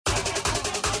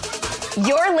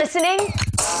You're listening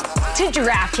to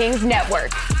DraftKings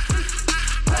Network.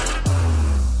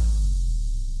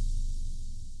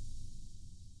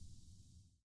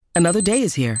 Another day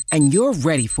is here, and you're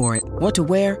ready for it. What to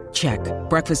wear? Check.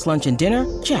 Breakfast, lunch, and dinner?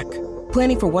 Check.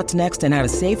 Planning for what's next and how to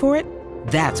save for it?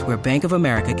 That's where Bank of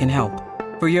America can help.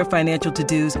 For your financial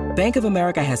to-dos, Bank of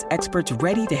America has experts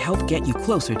ready to help get you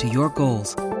closer to your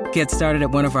goals. Get started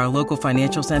at one of our local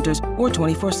financial centers or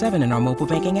 24/7 in our mobile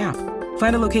banking app.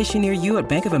 Find a location near you at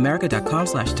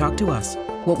bankofamerica.com/talktous.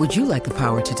 What would you like the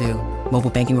power to do? Mobile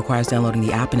banking requires downloading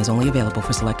the app and is only available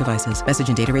for select devices. Message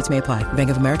and data rates may apply.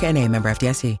 Bank of America N.A., member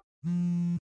FDIC.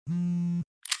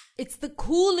 It's the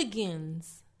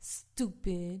Cooligans,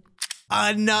 stupid.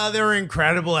 Another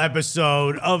incredible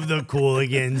episode of the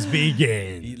Cooligans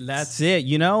begins. That's it.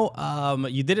 You know,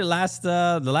 you did it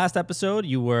the last episode.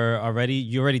 You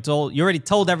already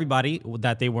told everybody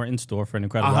that they were in store for an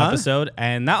incredible episode.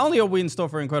 And not only are we in store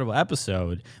for an incredible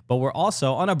episode, but we're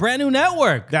also on a brand new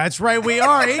network. That's right, we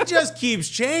are. It just keeps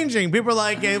changing. People are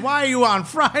like, hey, why are you on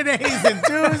Fridays and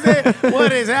Tuesdays?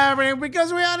 What is happening?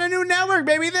 Because we're on a new network,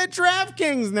 baby, the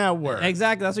DraftKings Network.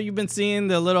 Exactly. That's what you've been seeing,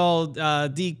 the little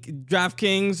DraftKings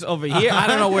over here. I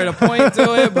don't know where to point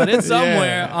to it, but it's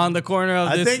somewhere on the corner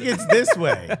of this. I think it's this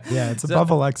way. Yeah, it's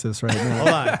above Alexis right now. Hold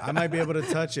on. I might be able to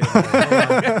touch it.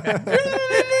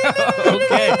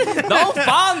 Okay. Don't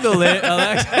fondle it,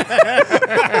 Alexa.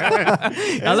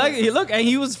 Look, and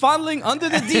he was fondling under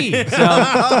the D. So,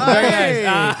 very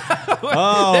nice.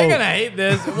 They're going to hate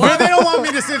this. Well, they don't want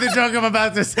me to say the joke I'm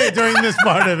about to say during this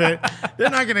part of it. They're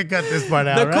not going to cut this part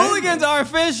out, The right? Cooligans are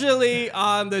officially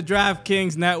on the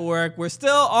DraftKings Network. We're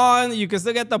still on. You can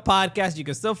still get the podcast. You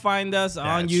can still find us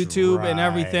on YouTube and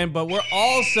everything. But we're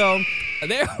also,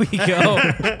 there we go.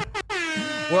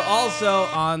 We're also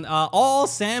on all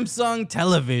Samsung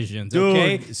televisions, Dude,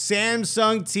 okay?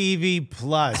 Samsung TV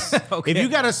Plus. Okay. If you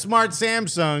got a smart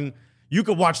Samsung, you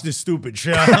could watch this stupid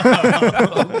show.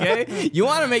 Okay? You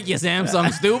want to make your Samsung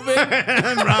stupid?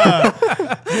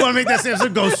 You want to make that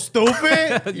Samsung go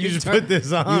stupid? You just put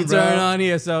this on, You bro. turn it on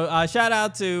here. So shout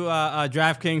out to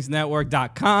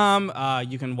DraftKingsNetwork.com.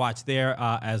 You can watch there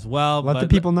as well. Let the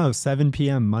people know, 7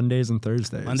 p.m. Mondays and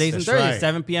Thursdays. Mondays and That's Thursdays, right.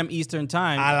 7 p.m. Eastern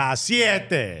time. A las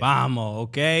siete. Vamos,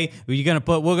 okay? We're gonna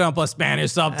put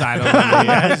Spanish subtitles.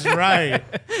 That's right.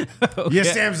 Okay. Your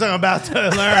Samsung about to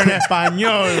learn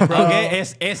Espanol, bro. Okay,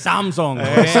 es Samsung.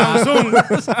 Okay?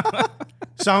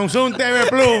 Samsung TV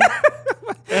Plus.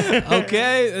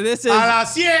 Okay, this is A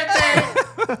las siete.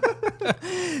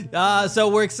 so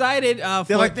we're excited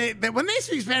They're like, when they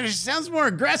speak Spanish, it sounds more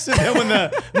aggressive than when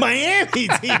the Miami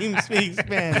team speaks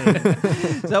Spanish.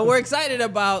 So we're excited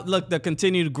about the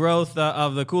continued growth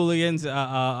of the Cooligans,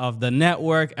 of the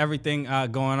network, everything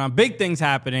going on, big things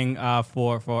happening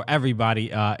for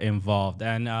everybody involved,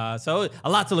 and so a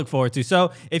lot to look forward to.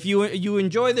 So if you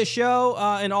enjoy the show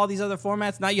in all these other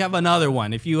formats, now you have another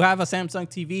one. If you have a Samsung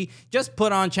TV, just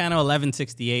put on channel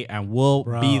 1168, and we'll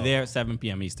be there 7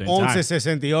 p.m. Eastern time.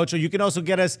 1168. You can also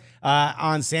get us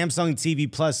on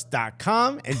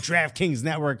SamsungTVPlus.com and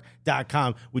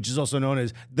DraftKingsNetwork.com, which is also known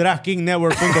as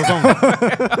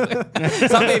DraftKingsNetwork.com.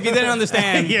 Something if you didn't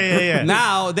understand. Yeah.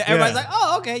 Now everybody's like,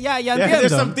 oh, okay, yeah, entiendo.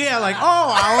 There's some tia like,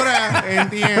 ahora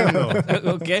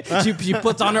entiendo. Okay, she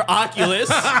puts on her Oculus,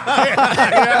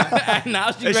 and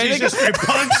now she's ready She's to go. just straight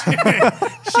punching.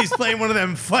 She's playing one of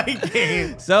them fight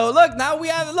games. So look, now we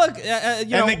have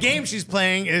And the game she's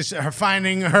playing is her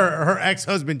finding her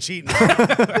ex-husband cheating.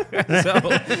 So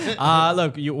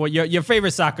look, your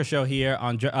favorite soccer show here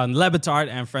on Lebitard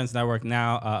and Friends Network,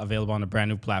 now available on a brand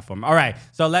new platform. All right,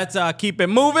 so let's keep it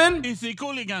moving. Easy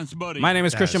Cooligans, buddy. My name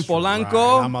is Christian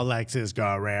Polanco. Right. I'm Alexis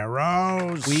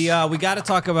Guerreros. We got to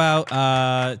talk about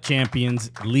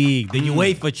Champions League, the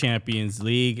UEFA Champions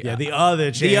League. Yeah, the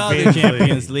other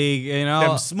Champions League. You know,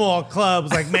 them small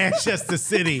clubs like Manchester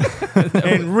City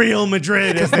and Real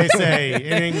Madrid, as they say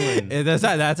in England.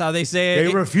 That's how they say it.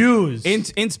 They refuse.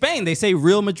 In Spain, they say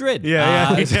Real Madrid.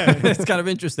 Yeah. It's kind of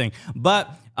interesting.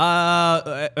 But,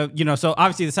 so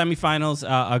obviously the semifinals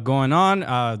are going on,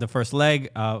 the first leg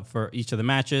for each of the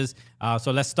matches.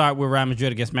 So let's start with Real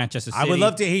Madrid against Manchester City. I would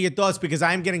love to hear your thoughts because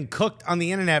I'm getting cooked on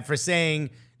the internet for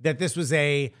saying that this was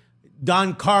a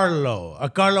Carlo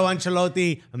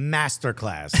Ancelotti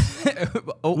masterclass,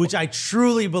 which I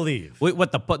truly believe. Wait,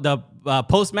 what the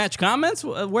post-match comments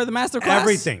were the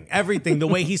masterclass? Everything. The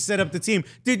way he set up the team.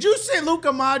 Did you see Luka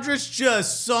Modric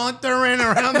just sauntering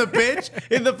around the pitch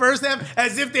in the first half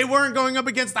as if they weren't going up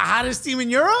against the hottest team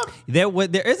in Europe? There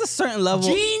is a certain level.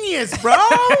 Genius, bro.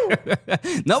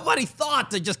 Nobody thought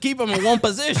to just keep him in one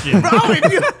position. Bro,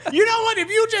 if you know what? If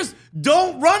you just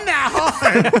don't run that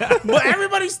hard, but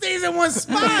everybody stays in in one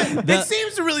spot. It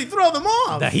seems to really throw them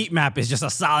off. The heat map is just a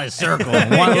solid circle, one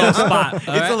little spot. It's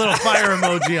a little fire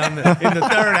emoji in the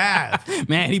third half.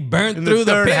 Man, he burned In through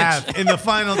the third pitch. half. In the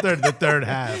final third, the third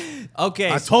half.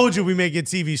 Okay. I told you we make it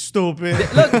TV stupid.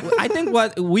 Look, I think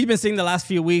what we've been seeing the last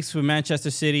few weeks with Manchester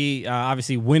City,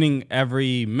 obviously winning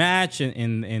every match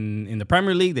in the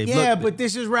Premier League. But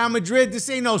this is Real Madrid. This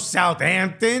ain't no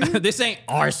Southampton. This ain't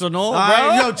Arsenal, All bro.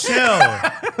 right, yo,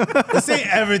 chill. This ain't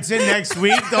Everton next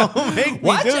week. Don't make me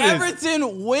Watch do this.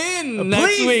 Everton win next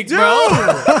Please week, do. bro.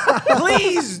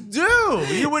 Please do.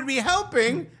 You would be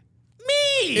helping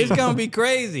me. It's gonna be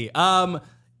crazy. The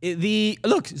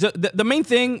main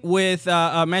thing with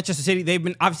Manchester City, they've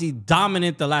been obviously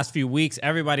dominant the last few weeks.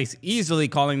 Everybody's easily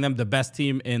calling them the best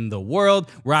team in the world.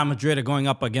 Real Madrid are going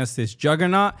up against this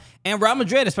juggernaut, and Real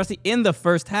Madrid, especially in the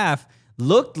first half,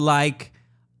 looked like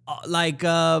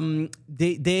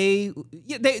they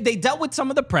dealt with some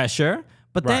of the pressure,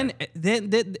 but then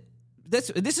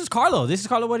this is Carlo. This is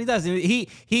Carlo. What he does,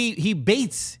 he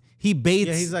baits. He baits.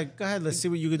 Yeah, he's like, go ahead, let's see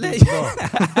what you can do with the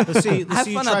ball. Let's see you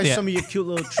try some of your cute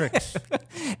little tricks.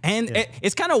 And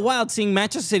it's kind of wild seeing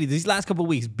Manchester City these last couple of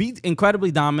weeks be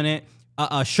incredibly dominant,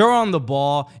 sure on the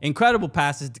ball, incredible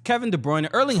passes. Kevin De Bruyne,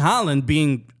 Erling Haaland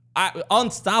being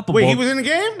unstoppable. Wait, he was in the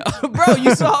game? Bro,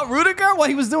 you saw Rudiger, what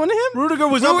he was doing to him? Rudiger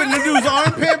was up in the dude's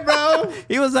armpit, bro.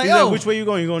 He was like, He's oh. like, which way you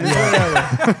going? You going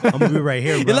that way? I'm going to be right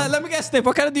here, bro. Let me get a sniff.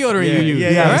 What kind of deodorant you use?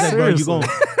 Yeah. right? He's like,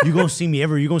 bro, you gonna see me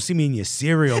you gonna see me in your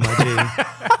cereal, my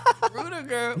dude.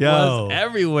 Rudiger Yo. was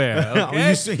everywhere. Okay?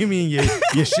 You see me in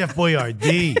your Chef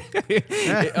Boyardee.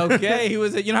 Okay, he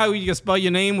was. You know how you can spell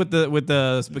your name with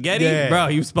the spaghetti, Yeah. bro?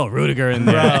 You spelled Rudiger in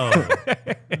there. Bro.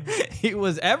 He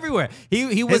was everywhere.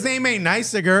 He was. His name ain't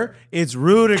Neisiger, it's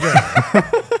Rudiger.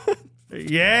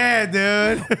 Yeah,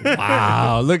 dude.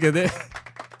 Wow, look at this.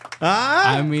 Huh?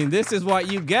 I mean, this is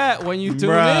what you get when you tune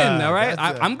Bruh, in, all right?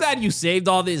 that's I'm glad you saved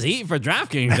all this heat for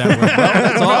DraftKings Network, bro.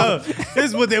 That's all.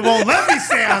 This is what they won't let me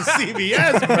say on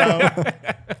CBS,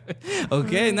 bro.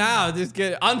 Okay, now just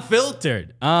get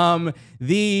unfiltered. I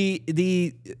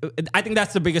think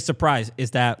that's the biggest surprise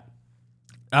is that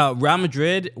Real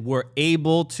Madrid were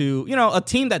able to, a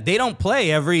team that they don't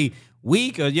play every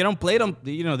week, or you don't play them,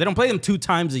 they don't play them 2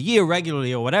 times a year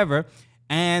regularly or whatever,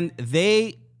 and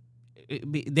they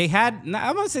had,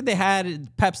 I'm gonna say they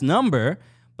had Pep's number,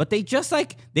 but they just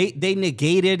they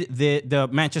negated the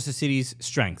Manchester City's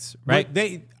strengths, right? But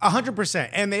they 100%,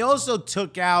 and they also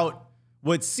took out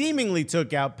what seemingly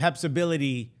took out Pep's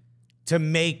ability to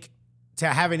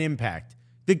have an impact.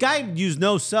 The guy used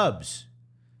no subs.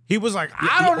 He was like,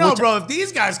 I don't know, bro. If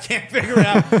these guys can't figure it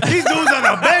out, these dudes on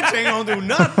the bench ain't gonna do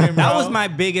nothing, bro. That was my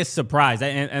biggest surprise,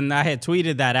 and I had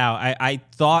tweeted that out. I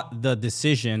thought the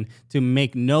decision to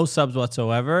make no subs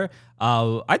whatsoever,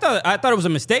 I thought it was a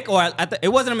mistake, or it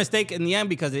wasn't a mistake in the end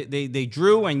because they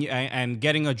drew and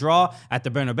getting a draw at the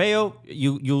Bernabeu,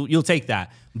 you'll take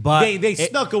that. But they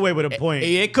snuck away with a point.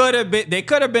 It could have been. They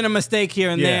could have been a mistake here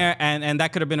and there, and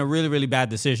that could have been a really, really bad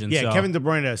decision. Yeah, so. Kevin De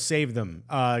Bruyne saved them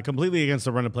completely against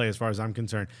the run of play, as far as I'm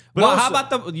concerned. But Well, also, how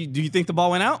about do you think the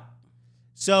ball went out?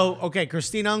 So, okay,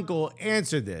 Christine Uncle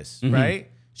answered this, Mm-hmm.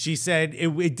 right? She said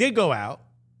it did go out.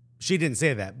 She didn't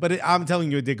say that, but I'm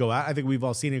telling you it did go out. I think we've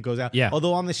all seen it goes out. Yeah.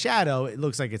 Although on the shadow, it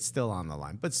looks like it's still on the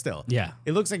line, but still. Yeah.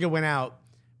 It looks like it went out,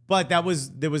 but there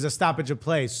was a stoppage of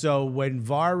play. So when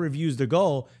VAR reviews the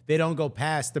goal, they don't go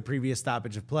past the previous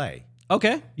stoppage of play.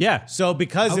 Okay, yeah. So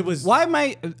because it was... Why am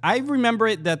I remember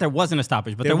it that there wasn't a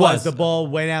stoppage, but there there was. The ball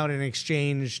went out and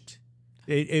exchanged...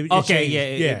 It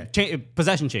Okay, changed.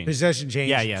 Possession change. Possession change.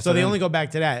 Yeah. So they only go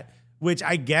back to that, which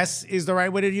I guess is the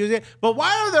right way to use it. But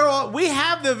why are there all... We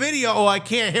have the video. Oh, I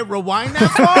can't hit rewind that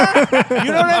far?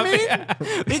 You know what I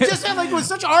mean? It just felt like it was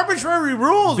such arbitrary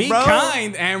rules, Be bro.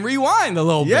 kind and rewind a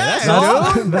little bit. Yeah, That's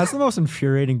all. That's the most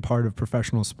infuriating part of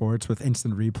professional sports with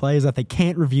instant replay is that they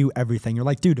can't review everything. You're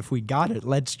like, dude, if we got it,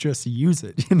 let's just use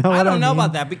it. You know what I don't know mean?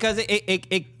 about that because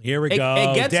it Here we it, go.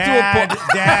 It gets Dad, to a point.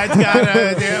 Dad's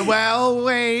got well,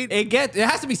 wait. It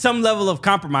has to be some level of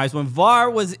compromise. When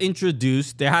VAR was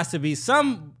introduced, there has to be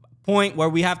some point where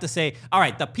we have to say, all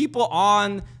right, the people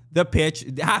on the pitch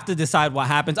have to decide what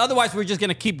happens. Otherwise, we're just going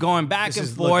to keep going back and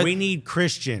forth. Look, we need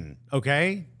Christian,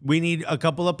 okay? We need a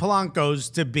couple of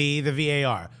Polancos to be the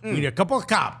VAR. We need a couple of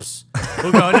cops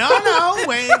who go, no,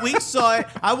 wait, we saw it.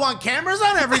 I want cameras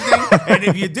on everything. And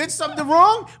if you did something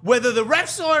wrong, whether the ref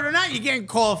saw it or not, you're getting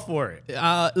called for it.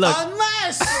 Look,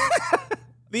 Unless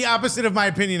the opposite of my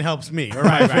opinion helps me or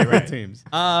my favorite teams.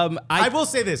 I will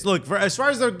say this. Look, as far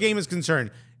as the game is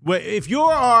concerned, if you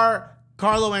are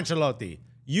Carlo Ancelotti,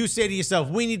 you say to yourself,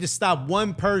 we need to stop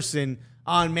one person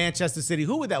on Manchester City.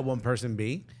 Who would that one person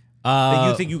be? that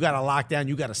you think you got to lock down,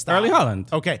 you got to stop? Erling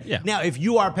Haaland. Okay. Yeah. Now, if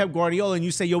you are Pep Guardiola and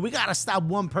you say, yo, we got to stop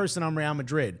one person on Real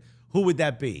Madrid, who would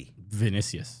that be?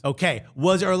 Vinicius. Okay.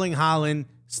 Was Erling Haaland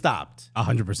stopped?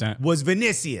 100%. Was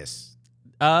Vinicius?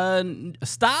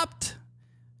 Stopped?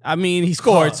 I mean, he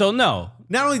scored, so no.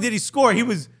 Not only did he score, he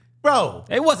was, bro.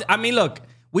 It was. I mean, look,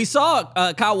 we saw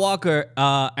Kyle Walker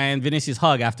and Vinicius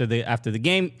hug after the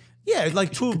game. Yeah, it's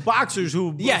like two boxers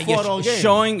who fought all game.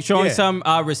 Showing Yeah. some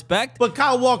respect. But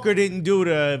Kyle Walker didn't do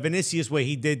to Vinicius what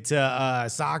he did to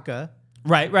Saka.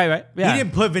 Right. Yeah. He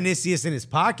didn't put Vinicius in his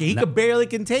pocket. He could barely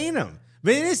contain him.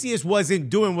 Vinicius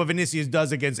wasn't doing what Vinicius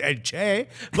does against Ed Che,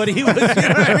 but he was, you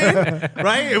know what I mean?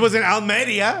 Right? It wasn't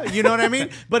Almeria, you know what I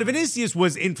mean? But Vinicius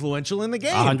was influential in the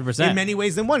game. 100%. In many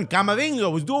ways than one.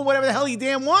 Camavinga was doing whatever the hell he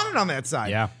damn wanted on that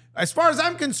side. Yeah. As far as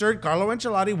I'm concerned, Carlo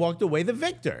Ancelotti walked away the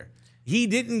victor. He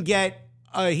didn't get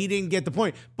the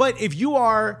point. But if you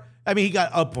are, I mean, he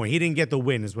got a point. He didn't get the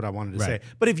win, is what I wanted to say.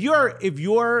 But if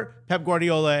you're Pep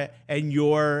Guardiola and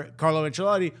you're Carlo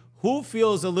Ancelotti, who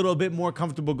feels a little bit more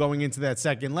comfortable going into that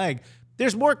second leg?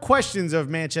 There's more questions of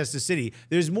Manchester City.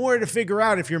 There's more to figure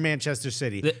out if you're Manchester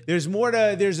City. There's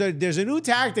a new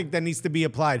tactic that needs to be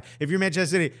applied if you're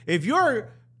Manchester City. If you're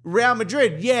Real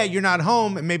Madrid, yeah, you're not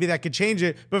home, and maybe that could change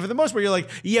it. But for the most part, you're like,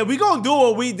 yeah, we gonna do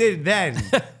what we did then.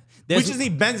 We just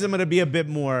need Benzema to be a bit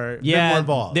more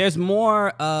involved. There's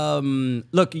more.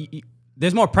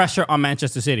 There's more pressure on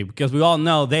Manchester City because we all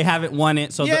know they haven't won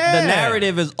it. So the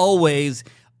narrative is always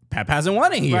Pep hasn't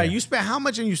won it here. Right? You spent how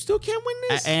much and you still can't win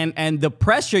this? And the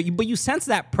pressure, but you sense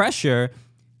that pressure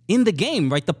in the game,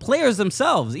 right? The players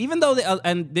themselves, even though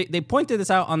they pointed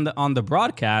this out on the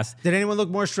broadcast. Did anyone look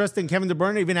more stressed than Kevin De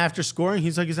Bruyne even after scoring?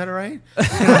 He's like, "Is that all right?"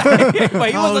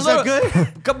 Was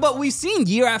that good? But we've seen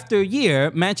year after year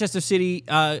Manchester City,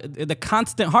 the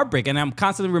constant heartbreak, and I'm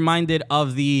constantly reminded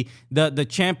of the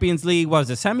Champions League. What was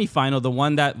the semifinal? The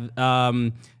one that.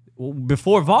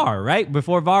 Before VAR, right?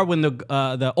 Before VAR, when when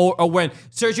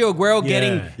Sergio Aguero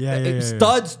getting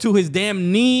studs to his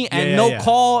damn knee and no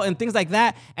call and things like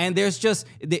that, and there's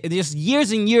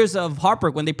years and years of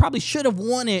heartbreak when they probably should have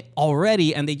won it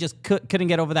already, and they just couldn't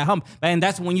get over that hump. And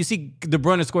that's when you see De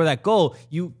Bruyne score that goal,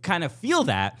 you kind of feel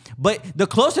that. But the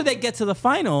closer they get to the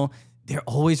final, they're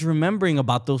always remembering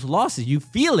about those losses. You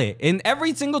feel it in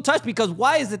every single touch because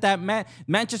why is it that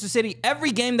Manchester City,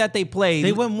 every game that they played,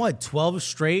 they won what, 12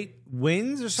 straight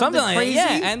wins or something like crazy?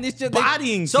 That. Yeah, and it's just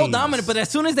bodying so teams. dominant. But as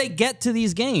soon as they get to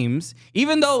these games,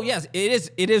 even though yes,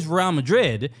 it is Real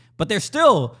Madrid, but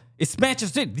it's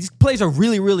Manchester City. These plays are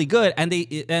really really good,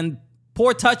 and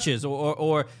poor touches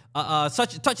or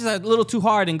such touches are a little too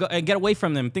hard and get away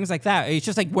from them, things like that. It's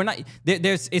just like we're not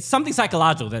it's something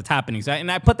psychological that's happening. So, and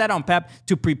I put that on Pep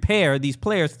to prepare these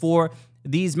players for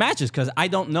these matches because I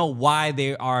don't know why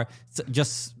they are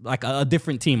just like a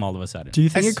different team all of a sudden. Do you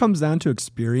think it comes down to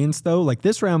experience though? Like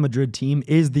this Real Madrid team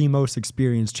is the most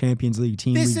experienced Champions League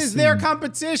team. This is their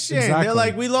competition. Exactly. They're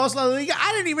like, we lost La Liga.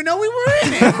 I didn't even know we were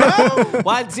in it, bro.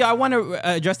 Well, see, I want to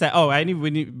address that. Oh, we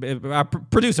need our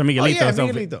producer Miguelito.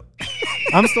 Miguelito.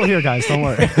 I'm still here, guys. Don't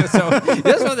worry. So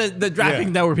this was the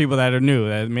Drafting Network people that are new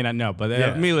that may not know, but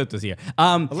Miguelito's here.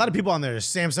 A lot of people on their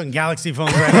Samsung Galaxy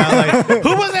phones right now. Like,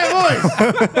 who was that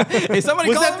voice? Hey, somebody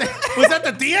was that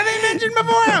the Dia they mentioned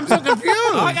before? I'm so confused.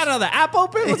 Oh, I got another app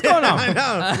open. What's going on? I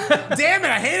know. Damn it!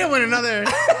 I hate it when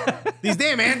these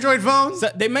damn Android phones. So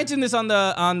they mentioned this on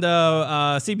the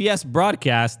CBS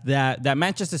broadcast that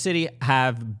Manchester City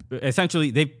have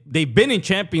essentially they've been in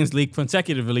Champions League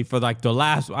consecutively for like the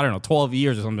last 12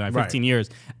 years or something, like 15 years.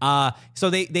 So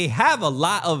they have a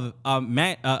lot of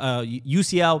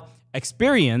UCL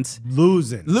experience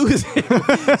losing.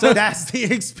 So that's the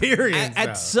experience.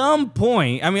 At some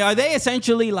point, I mean, are they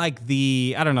essentially like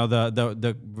the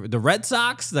Red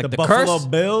Sox, like the Buffalo curse?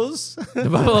 Bills? The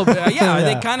Buffalo Bills. Yeah, are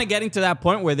they kind of getting to that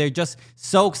point where they're just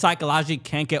so psychologically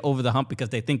can't get over the hump because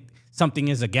they think something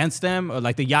is against them, or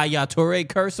like the Yaya Toure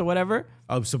curse or whatever?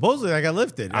 Supposedly I got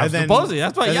lifted. Supposedly,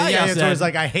 that's what Yaya said. Toure's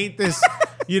like, I hate this.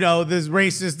 This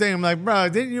racist thing. I'm like, bro,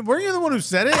 weren't you the one who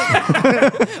said it?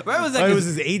 It was like it was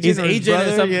his agent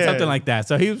or something like that.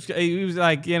 So he was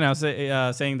like,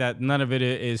 saying that none of it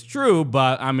is true,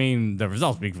 but I mean, the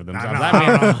results speak for themselves.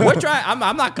 We're trying.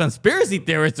 I'm not conspiracy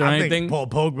theorists or anything. Think Paul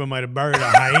Pogba might have buried a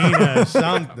hyena or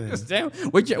something.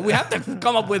 We have to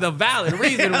come up with a valid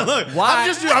reason. Look, why?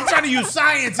 I'm trying to use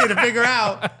science here to figure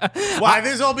out why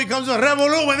this all becomes a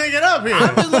revolution when they get up here.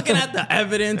 I'm just looking at the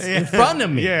evidence in front of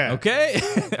me. Yeah. Okay.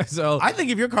 So I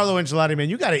think if you're Carlo Ancelotti, man,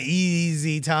 you got an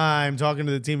easy time talking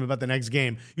to the team about the next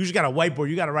game. You just got a whiteboard.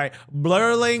 You got to write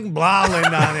Blurling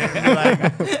Blahland on it. And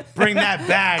like, bring that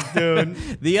back, dude.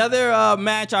 the other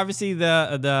match, obviously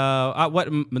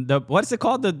what's it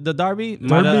called? The derby?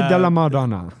 Derby della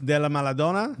Madonna. De la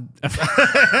Maladona?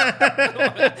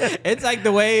 It's like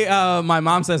the way my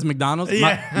mom says McDonald's.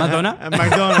 Yeah. Madonna?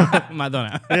 Madonna.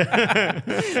 Madonna.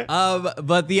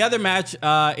 But the other match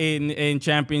in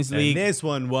Champions League. And this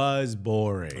one was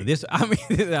boring. Look,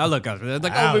 like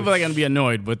all people are going to be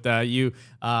annoyed with you.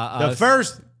 The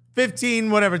first 15,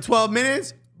 12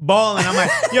 minutes, balling. I'm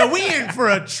like, yo, we in for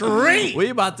a treat. We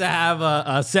about to have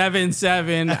a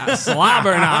 7-7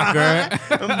 slobber knocker.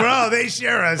 Bro, they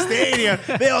share a stadium.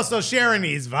 They also sharing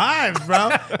these vibes,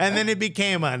 bro. And then it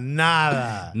became a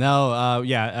nada. No,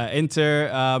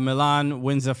 Inter Milan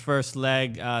wins the first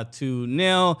leg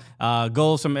 2-0.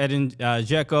 Goals from Edin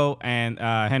Dzeko and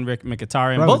Henrik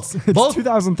Mkhitaryan. Bro, Both it's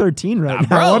 2013 right now.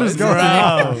 bro, What is going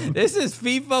on? This is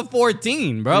FIFA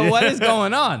 14, bro. What is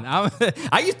going on?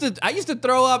 I used to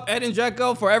throw up Edin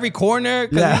Dzeko for every corner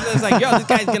because he's just like, yo, this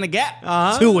guy's gonna get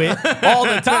to it all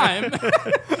the time.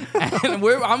 And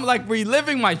I'm like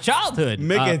reliving my childhood.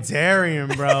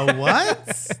 Mkhitaryan, bro. What?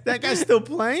 That guy's still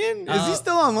playing? Is he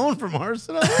still on loan from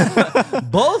Arsenal?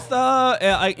 Both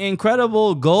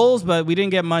incredible goals, but we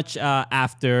didn't get much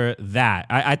after that.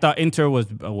 I thought Inter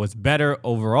was better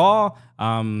overall.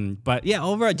 But yeah,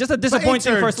 overall, just a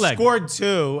disappointing first leg. Scored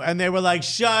 2, and they were like,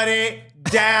 shut it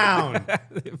down.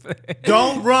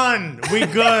 Don't run. We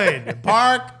good.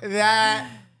 Park that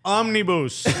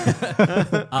omnibus.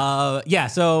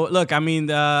 So look, I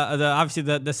mean, obviously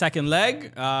the second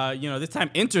leg, this time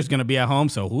Inter's gonna be at home,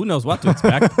 so who knows what to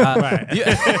expect. Right.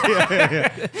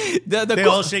 They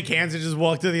all shake hands and just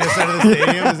walk to the other side of the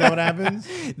stadium. Is that what happens?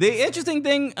 The interesting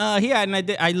thing here, and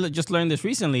I just learned this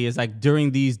recently, is like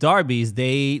during these derbies,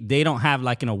 they don't have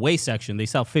like an away section. They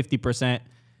sell 50%.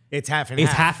 It's half and It's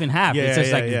half. half and half. Yeah, it's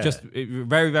just yeah. just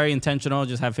very, very intentional.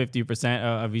 Just have 50%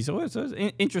 of each. So it's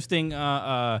an interesting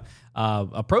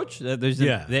approach.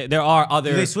 There are other.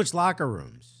 Do they switch locker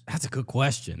rooms? That's a good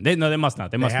question. They must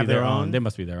not. They must be their own. They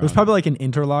must be their own. There's probably like an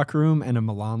Inter locker room and a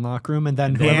Milan locker room, and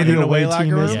then And whoever an the away away locker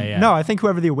team is. room? Yeah. No, I think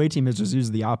whoever the away team is just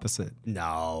uses the opposite.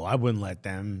 No, I wouldn't let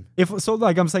them.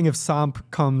 Like I'm saying, if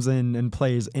Samp comes in and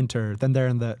plays Inter, then they're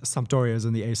in the Sampdoria's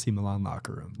in the AC Milan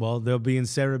locker room. Well, they'll be in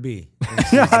Serie B.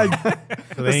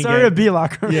 The Serie B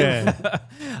locker room. Yeah.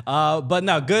 But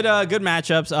no, good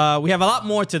matchups. We have a lot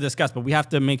more to discuss, but we have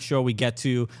to make sure we get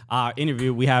to our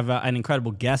interview. We have an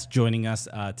incredible guest joining us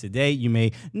today. You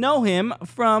may know him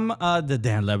from the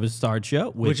Dan Le Batard Show,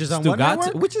 Which is on what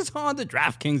network? which is on the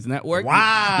DraftKings Network.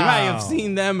 Wow. You might have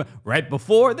seen them right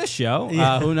before this show.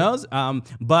 Who knows?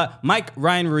 But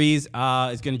Ryan Ruiz is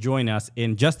going to join us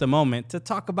in just a moment to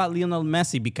talk about Lionel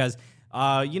Messi because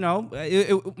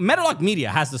Meadowlark Media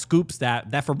has the scoops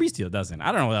that Fabrizio doesn't.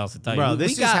 I don't know what else to tell you. Bro,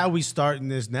 this is how we start in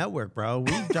this network, bro.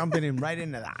 We jumping in right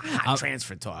into the hot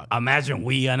transfer talk. Imagine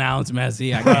we announce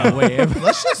Messi. I can't wait.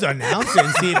 Let's just announce it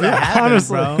and see if it happens,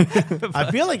 bro.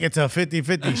 I feel like it's a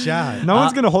 50-50 shot. No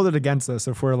one's going to hold it against us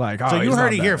if we're like, So you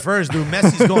heard it here first, dude.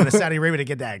 Messi's going to Saudi Arabia to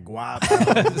get that guap.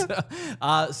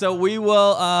 So we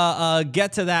will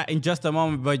get to that in just a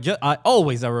moment. But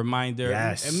always a reminder,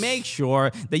 Yes. and make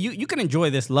sure that you can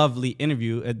enjoy this lovely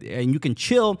interview and you can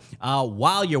chill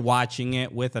while you're watching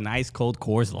it with an ice cold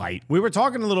Coors Light. We were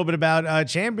talking a little bit about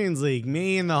Champions League.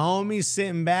 Me and the homies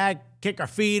sitting back, kick our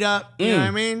feet up. You know what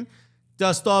I mean?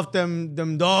 Dust off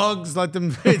them dogs, let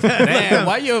them. Man,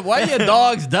 why your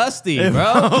dogs dusty,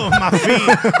 bro? Oh, my feet.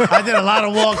 I did a lot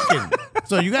of walking.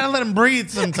 So you got to let them breathe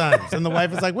sometimes. And the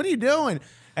wife is like, what are you doing?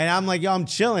 And I'm like, yo, I'm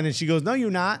chilling. And she goes, no, you're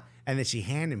not. And then she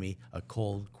handed me a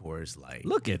cold Coors Light.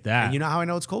 Look at that. And you know how I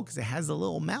know it's cold? Because it has a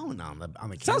little mountain on the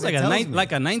can. Sounds like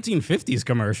like a 1950s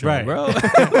commercial, Right. bro.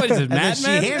 What is it, And then Mad she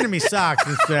Men? handed me socks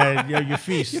and said, yo, your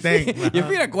feet stink. Your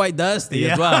feet are quite dusty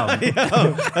as well.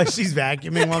 Yo, she's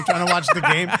vacuuming while I'm trying to watch the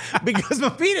game because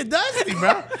my feet are dusty,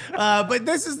 bro. But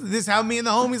this is how me and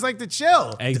the homies like to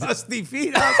chill. Dusty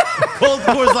feet up, cold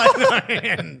Coors Light in our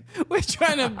hand. We're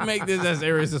trying to make this as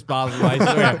serious as possible, I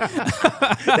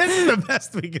swear. This is the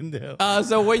best we can do.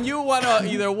 So when you want to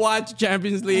either watch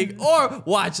Champions League or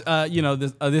watch,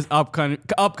 this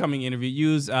upcoming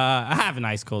interview, have an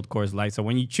ice cold Coors Light. So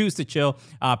when you choose to chill,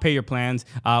 pay your plans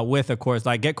with a Coors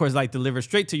Light. Get Coors Light delivered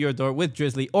straight to your door with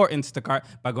Drizzly or Instacart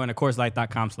by going to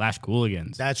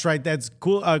CoorsLight.com/Cooligans. That's right. That's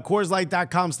cool.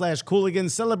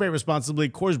 CoorsLight.com/Cooligans. Celebrate responsibly.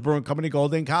 Coors Brewing Company,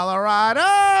 Golden,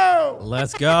 Colorado.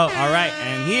 Let's go. All right.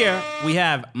 And here we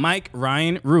have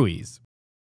Ryan Ruiz.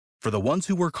 For the ones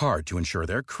who work hard to ensure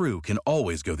their crew can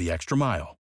always go the extra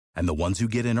mile, and the ones who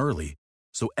get in early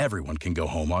so everyone can go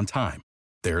home on time.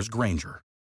 There's Grainger,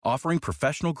 offering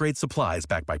professional-grade supplies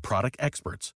backed by product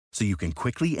experts so you can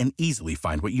quickly and easily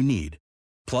find what you need.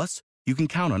 Plus, you can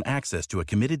count on access to a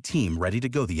committed team ready to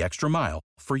go the extra mile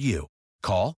for you.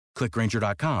 Call, click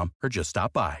Grainger.com, or just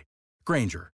stop by.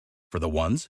 Grainger, for the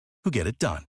ones who get it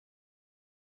done.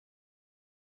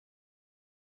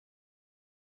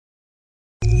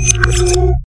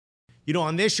 You know,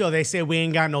 on this show, they say we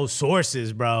ain't got no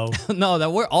sources, bro. No,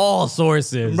 that we're all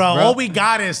sources. Bro, all we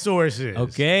got is sources.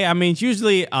 Okay, I mean, it's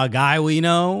usually a guy we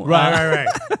know. Right.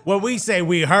 When we say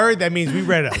we heard, that means we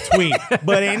read a tweet.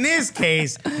 But in this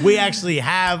case, we actually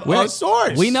have a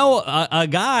source. We know a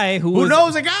guy who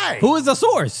knows a guy. Who is a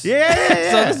source.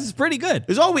 Yeah. So this is pretty good.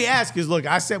 Because all we ask is, look,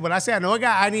 when I say I know a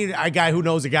guy, I need a guy who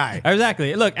knows a guy.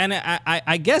 Exactly. Look, and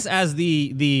I guess as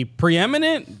the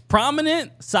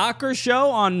prominent soccer show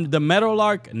on the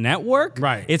Meadowlark Network,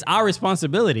 right, it's our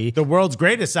responsibility. The world's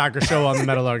greatest soccer show on the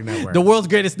Meadowlark Network. The world's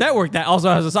greatest network that also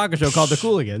has a soccer show called The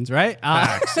Cooligans, right?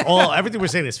 Facts. Everything we're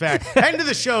saying is fact. End of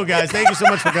the show, guys. Thank you so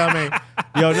much for coming.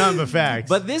 Yo, nothing but facts.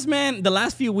 But this man, the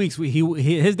last few weeks,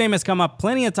 his name has come up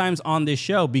plenty of times on this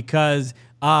show because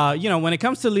when it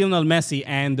comes to Lionel Messi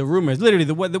and the rumors, literally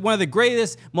one of the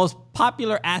greatest, most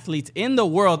popular athletes in the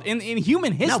world, in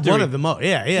human history. Not one of the most.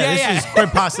 Yeah. This is quite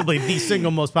possibly the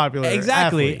single most popular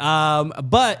exactly. athlete.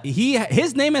 But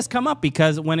his name has come up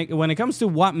because when it comes to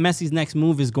what Messi's next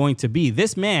move is going to be,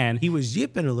 this man... He was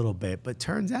yipping a little bit, but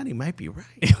turns out he might be right.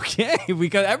 Okay,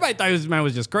 because everybody thought this man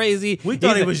was just crazy. We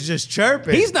thought he was just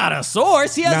chirping. He's not a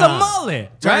source. He has a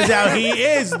mullet. Turns out he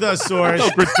is the source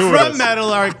from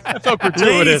Meadowlark.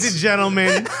 Ladies and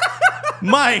gentlemen,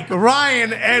 Mike,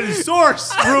 Ryan, and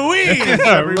Source Ruiz,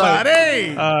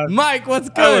 everybody. Mike, what's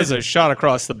good? That was a shot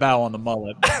across the bow on the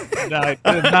mullet. Not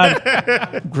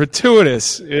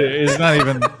gratuitous is not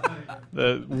even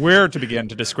where to begin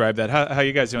to describe that. How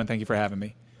you guys doing? Thank you for having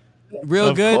me.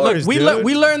 Real good. Course, look,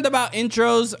 we learned about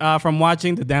intros from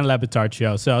watching the Dan Le Batard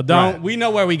show. So we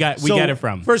know where we get it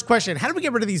from. First question: how do we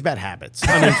get rid of these bad habits?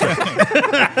 How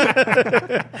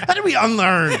do we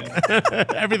unlearn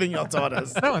everything y'all taught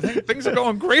us? No, I think things are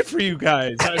going great for you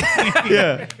guys.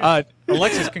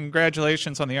 Alexis,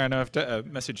 congratulations on the air. I know I've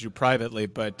messaged you privately,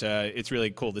 but it's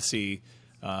really cool to see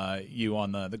you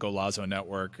on the Golazo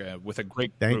Network with a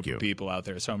great group of people out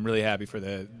there. So I'm really happy for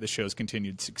the show's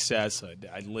continued success.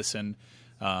 I listen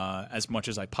as much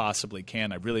as I possibly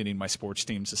can. I really need my sports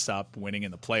teams to stop winning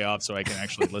in the playoffs so I can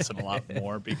actually listen a lot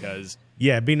more because...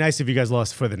 Yeah, it'd be nice if you guys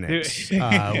lost for the Knicks.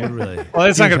 Well,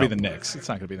 it's not going to be the Knicks. It's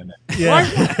not going to be the Knicks. Yeah.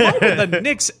 Why would the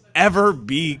Knicks ever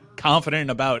be confident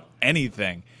about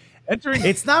anything?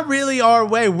 It's not really our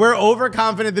way. We're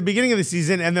overconfident at the beginning of the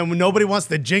season, and then nobody wants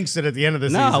to jinx it at the end of the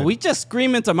season. No, we just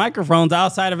scream into microphones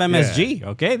outside of MSG. Yeah.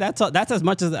 Okay, that's as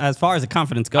much as far as the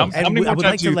confidence goes. How many more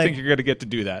times do you think you're going to get to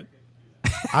do that?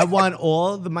 I want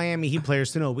all the Miami Heat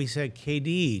players to know. We said,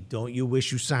 KD, don't you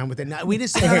wish you signed with it? No, we didn't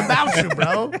say nothing about you,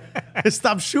 bro.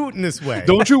 Stop shooting this way.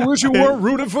 Don't you wish you weren't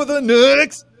rooting for the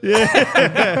Knicks?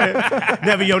 Yeah.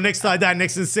 Never, Knicks till I die.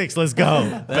 Knicks in 6. Let's go.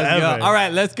 All right,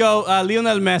 let's go.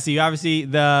 Lionel Messi. Obviously,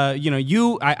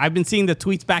 I've been seeing the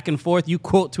tweets back and forth. You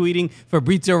quote tweeting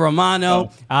Fabrizio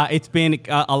Romano. It's been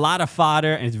a lot of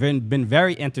fodder, and it's been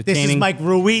very entertaining. This is Mike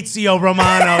Ruizio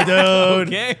Romano, dude.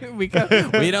 Okay,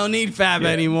 we don't need Fab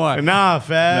anymore. Nah,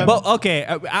 Fab. But okay,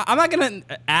 I'm not gonna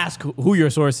ask who your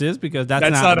source is because that's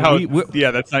not how.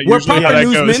 That's not usually how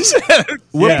that goes.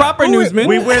 We're proper newsmen.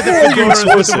 We wear the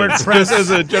fedoras. Just as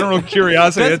a general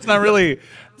curiosity, it's not really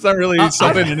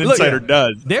something an insider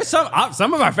does. There's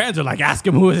some of our fans are like, ask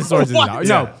him who his sources are.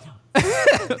 No.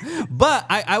 But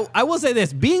I will say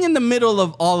this, being in the middle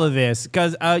of all of this,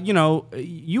 because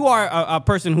you are a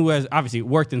person who has obviously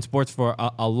worked in sports for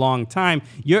a long time.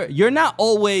 You're not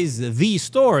always the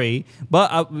story,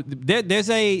 but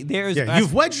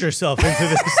you've wedged yourself into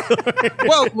this story.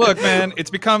 Well, look, man, it's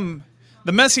become.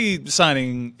 The Messi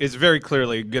signing is very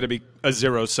clearly going to be a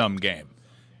zero-sum game.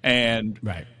 And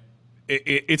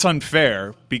it's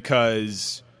unfair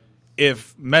because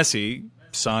if Messi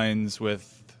signs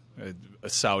with a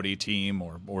Saudi team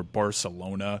or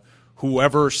Barcelona,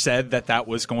 whoever said that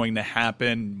was going to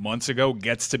happen months ago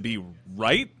gets to be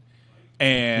right.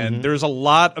 And there's a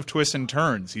lot of twists and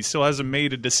turns. He still hasn't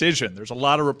made a decision. There's a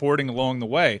lot of reporting along the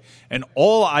way. And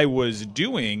all I was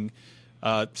doing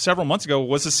several months ago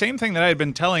was the same thing that I had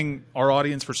been telling our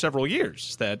audience for several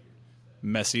years, that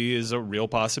Messi is a real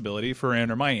possibility for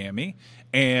Inter Miami.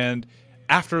 And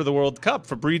after the World Cup,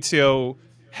 Fabrizio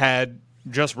had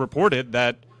just reported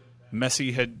that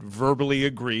Messi had verbally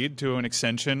agreed to an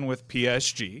extension with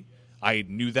PSG. I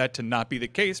knew that to not be the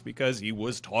case because he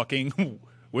was talking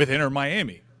with Inter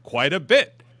Miami quite a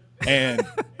bit. And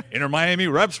Inter Miami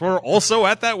reps were also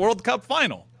at that World Cup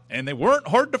final. And they weren't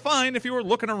hard to find if you were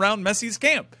looking around Messi's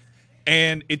camp.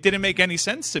 And it didn't make any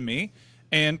sense to me.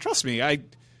 And trust me, I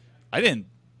didn't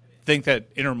think that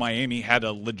Inter Miami had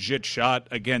a legit shot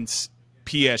against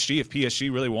PSG if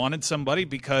PSG really wanted somebody,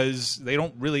 because they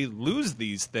don't really lose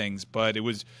these things. But it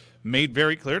was made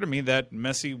very clear to me that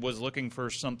Messi was looking for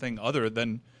something other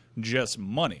than just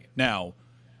money. Now,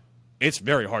 it's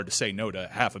very hard to say no to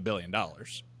 $500 million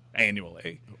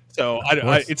annually. So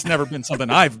it's never been something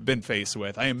I've been faced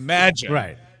with. I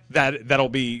imagine that that'll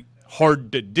be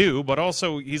hard to do, but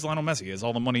also he's Lionel Messi. He has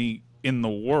all the money in the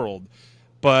world.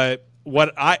 But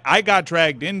what I got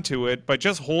dragged into it by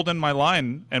just holding my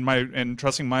line and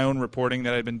trusting my own reporting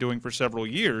that I've been doing for several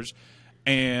years.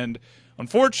 And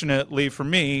unfortunately for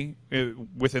me,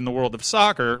 within the world of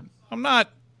soccer, I'm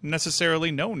not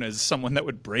necessarily known as someone that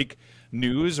would break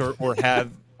news or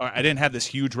have I didn't have this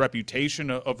huge reputation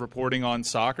of reporting on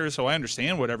soccer, so I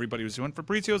understand what everybody was doing.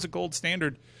 Fabrizio is a gold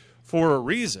standard for a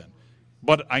reason,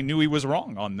 but I knew he was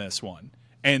wrong on this one.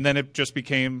 And then it just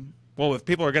became, well, if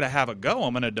people are going to have a go,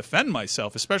 I'm going to defend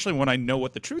myself, especially when I know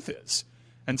what the truth is.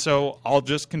 And so I'll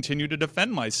just continue to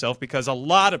defend myself, because a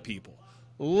lot of people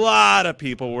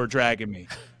were dragging me.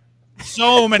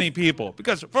 So many people.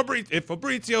 Because if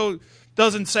Fabrizio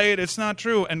doesn't say it, it's not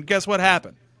true. And guess what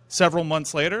happened? Several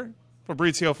months later,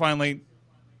 Fabrizio finally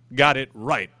got it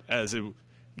right, as it,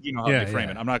 you know how they frame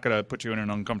it. I'm not going to put you in an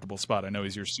uncomfortable spot. I know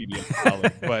he's your CDM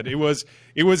colleague, but it was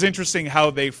interesting how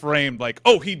they framed, like,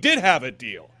 oh, he did have a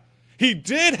deal. He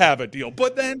did have a deal,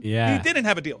 but then he didn't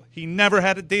have a deal. He never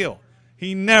had a deal.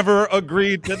 He never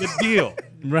agreed to the deal.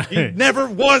 He never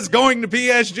was going to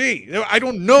PSG. I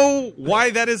don't know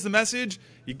why that is the message.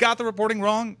 You got the reporting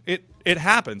wrong. It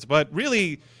happens, but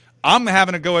really, I'm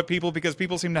having a go at people because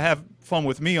people seem to have fun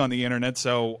with me on the internet,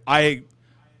 so I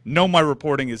know my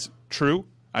reporting is true.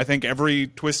 I think every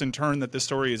twist and turn that this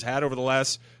story has had over the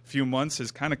last few months has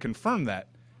kind of confirmed that,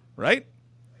 right?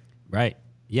 Right.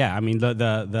 Yeah, I mean,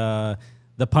 the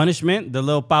punishment, the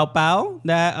little pow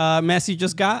that Messi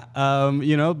just got,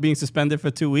 being suspended for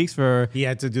 2 weeks for... He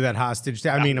had to do that hostage,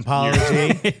 apology.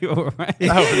 Right.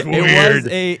 That was weird.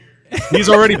 It was He's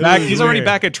already back. He's already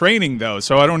back at training, though,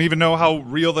 so I don't even know how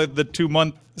real the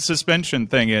 2-month suspension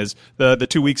thing is. The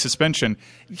 2-week suspension.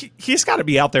 He's got to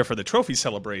be out there for the trophy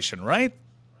celebration, right?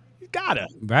 You gotta.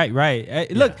 Right.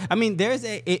 Look, I mean,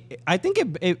 I think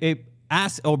it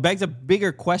asks or begs a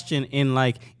bigger question in,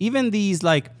 like, even these,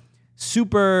 like,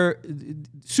 super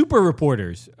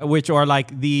reporters, which are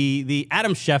like the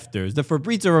Adam Schefters, the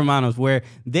Fabrizio Romanos, where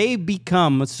they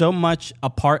become so much a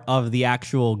part of the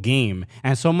actual game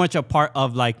and so much a part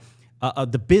of, like,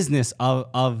 the business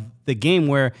of the game,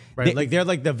 where they're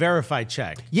like the verified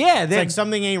check. Yeah, it's like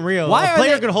something ain't real. Why a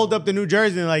player could hold up the New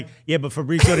Jersey and they're like, yeah, but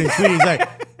Fabrizio didn't tweet. He's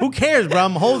like, who cares, bro?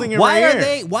 I'm holding it right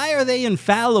here. Why are they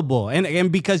infallible?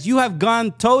 And because you have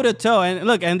gone toe to toe, and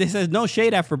look, and this is no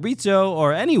shade at Fabrizio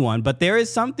or anyone, but there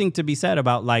is something to be said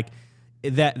about, like,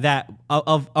 that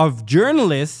of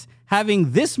journalists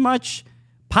having this much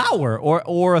power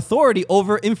or authority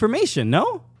over information.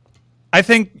 No, I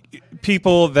think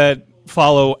people that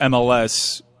follow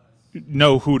MLS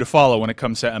know who to follow when it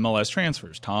comes to MLS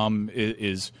transfers. Tom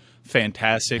is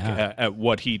fantastic at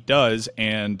what he does,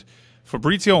 and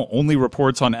Fabrizio only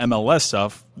reports on MLS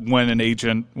stuff when an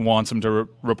agent wants him to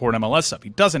report MLS stuff. He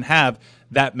doesn't have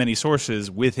that many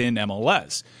sources within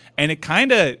MLS, and it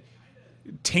kind of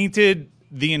tainted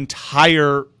the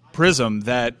entire prism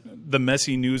that the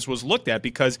Messi news was looked at,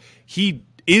 because he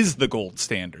is the gold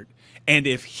standard. And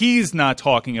if he's not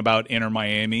talking about Inter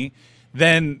Miami,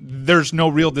 then there's no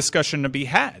real discussion to be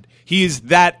had. He is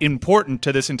that important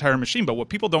to this entire machine. But what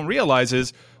people don't realize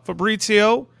is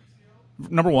Fabrizio,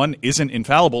 number one, isn't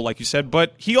infallible, like you said,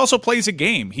 but he also plays a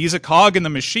game. He's a cog in the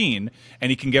machine, and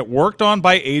he can get worked on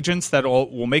by agents that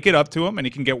will make it up to him, and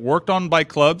he can get worked on by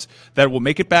clubs that will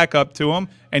make it back up to him.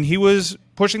 And he was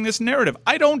pushing this narrative.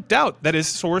 I don't doubt that his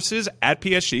sources at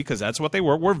PSG, because that's what they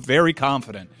were very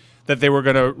confident that they were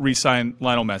going to re-sign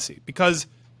Lionel Messi, because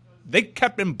they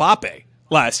kept Mbappe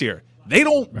last year. They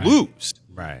don't lose.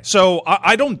 Right. So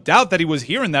I don't doubt that he was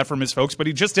hearing that from his folks, but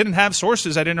he just didn't have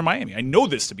sources at Inter Miami. I know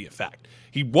this to be a fact.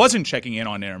 He wasn't checking in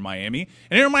on Inter Miami,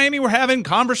 and Inter Miami were having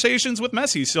conversations with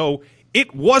Messi. So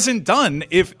it wasn't done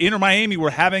if Inter Miami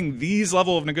were having these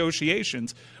level of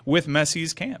negotiations with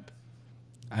Messi's camp.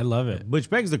 I love it. Which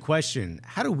begs the question,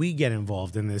 how do we get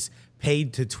involved in this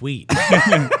paid to tweet?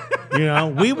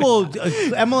 We will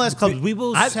MLS clubs. We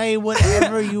will say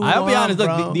whatever you want. I'll be honest.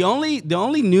 Bro. Look, the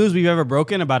only news we've ever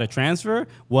broken about a transfer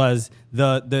was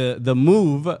the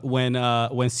move when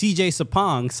CJ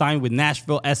Sapong signed with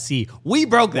Nashville SC. We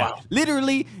broke that. Wow.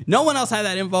 Literally, no one else had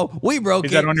that info. We broke it.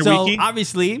 Is that on your wiki?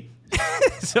 Obviously.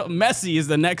 So Messi is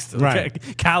the next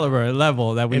caliber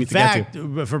level that we need to get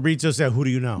to. Fabrizio said, "Who do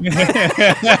you know?"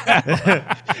 I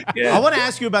want to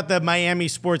ask you about the Miami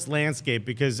sports landscape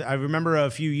because I remember a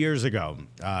few years ago,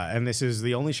 and this is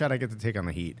the only shot I get to take on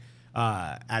the Heat,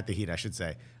 at the Heat, I should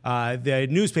say. The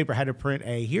newspaper had to print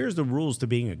here's the rules to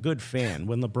being a good fan.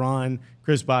 When LeBron,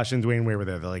 Chris Bosh, and Dwayne Wade were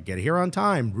there, they're like, get here on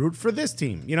time, root for this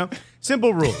team.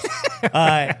 Simple rules.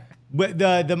 But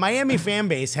the Miami fan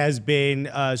base has been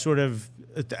sort of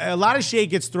a lot of shade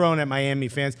gets thrown at Miami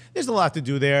fans. There's a lot to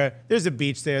do there. There's a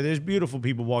beach there. There's beautiful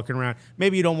people walking around.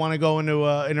 Maybe you don't want to go into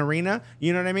an arena.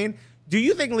 You know what I mean? Do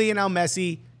you think Lionel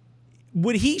Messi,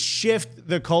 would he shift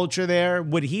the culture there?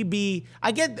 Would he be,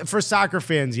 I get for soccer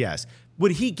fans, yes.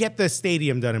 Would he get the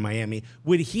stadium done in Miami?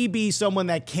 Would he be someone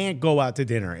that can't go out to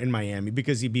dinner in Miami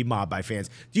because he'd be mobbed by fans?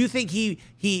 Do you think he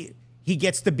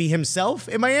gets to be himself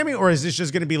in Miami, or is this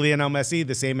just going to be Lionel Messi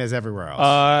the same as everywhere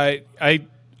else?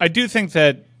 I do think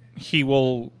that he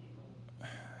will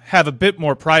have a bit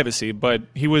more privacy, but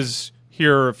he was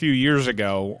here a few years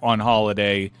ago on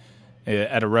holiday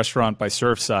at a restaurant by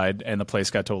Surfside, and the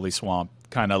place got totally swamped,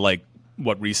 kind of like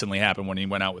what recently happened when he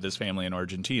went out with his family in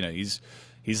Argentina. He's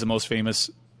the most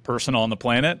famous person on the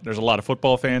planet. There's a lot of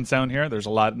football fans down here. There's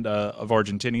a lot of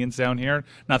Argentinians down here.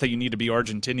 Not that you need to be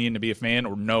Argentinian to be a fan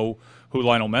or know who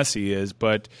Lionel Messi is,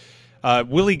 but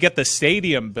will he get the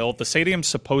stadium built? The stadium's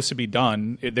supposed to be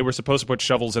done. They were supposed to put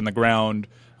shovels in the ground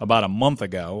about a month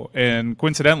ago, and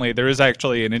coincidentally, there is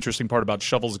actually an interesting part about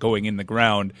shovels going in the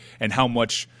ground and how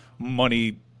much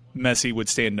money Messi would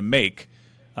stand to make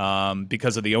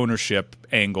because of the ownership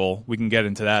angle. We can get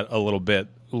into that a little bit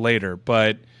later,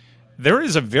 but there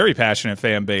is a very passionate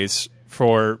fan base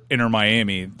for Inter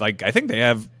Miami. Like, I think they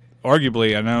have,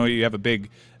 arguably, I know you have a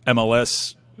big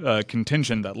MLS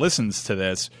contingent that listens to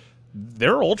this.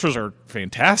 Their ultras are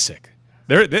fantastic.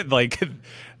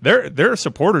 Their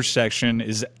supporters section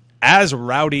is as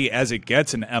rowdy as it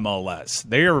gets in MLS.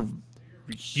 They are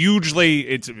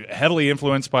it's heavily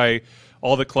influenced by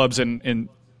all the clubs in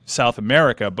South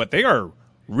America, but they are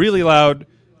really loud,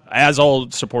 as all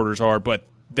supporters are, but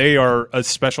they are a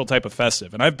special type of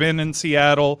festive. And I've been in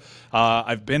Seattle,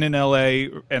 I've been in LA,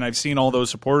 and I've seen all those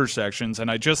supporter sections,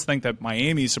 and I just think that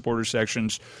Miami's supporter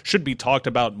sections should be talked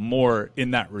about more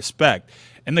in that respect.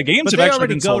 And the games have actually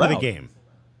been sold out. They already go to the game.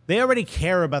 They already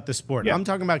care about the sport. Yeah. I'm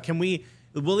talking about,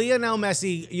 will Lionel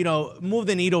Messi, move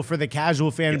the needle for the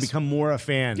casual fan and become more a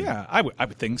fan? Yeah, I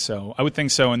would think so. I would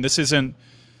think so. And this isn't,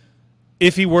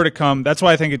 if he were to come, that's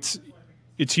why I think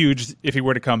it's huge if he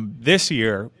were to come this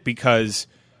year, because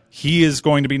he is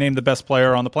going to be named the best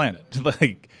player on the planet.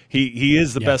 Like he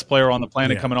is the best player on the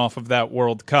planet coming off of that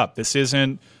World Cup. This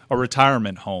isn't a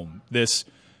retirement home. This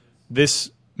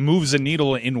moves a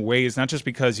needle in ways, not just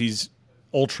because he's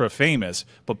ultra famous,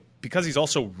 but because he's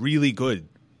also really good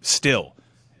still.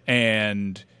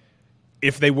 And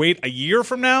if they wait a year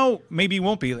from now, maybe he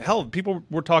won't be. Hell, people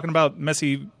were talking about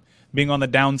Messi being on the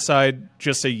downside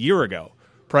just a year ago,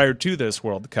 prior to this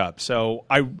World Cup. So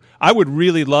I would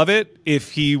really love it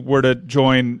if he were to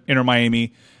join Inter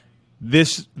Miami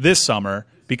this summer,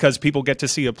 because people get to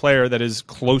see a player that is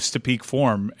close to peak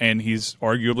form, and he's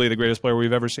arguably the greatest player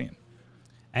we've ever seen.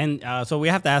 And so we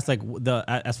have to ask,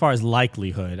 as far as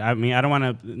likelihood. I mean, I don't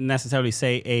want to necessarily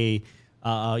say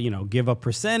give a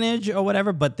percentage or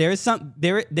whatever, but there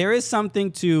is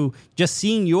something to just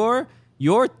seeing your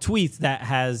tweets that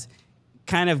has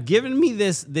kind of given me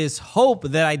this hope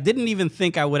that I didn't even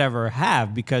think I would ever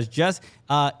have, because just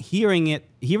hearing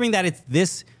that it's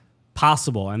this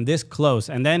possible and this close,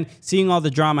 and then seeing all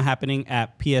the drama happening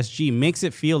at PSG makes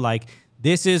it feel like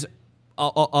this is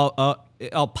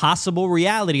a possible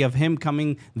reality of him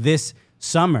coming this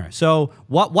summer. So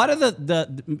what are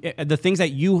the things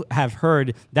that you have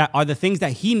heard that are the things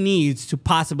that he needs to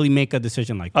possibly make a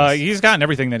decision like this? He's gotten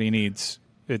everything that he needs.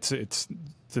 It's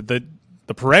the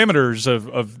parameters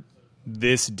of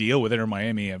this deal with Inter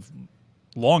Miami have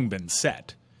long been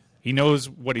set. He knows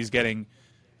what he's getting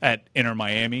at Inter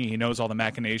Miami. He knows all the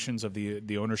machinations of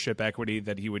the ownership equity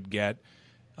that he would get.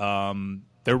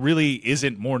 There really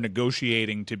isn't more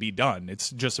negotiating to be done. It's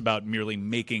just about merely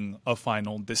making a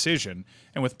final decision.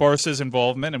 And with Barca's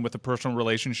involvement and with the personal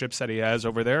relationships that he has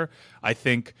over there, I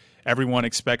think everyone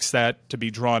expects that to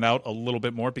be drawn out a little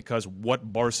bit more because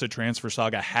what Barca transfer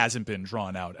saga hasn't been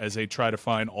drawn out as they try to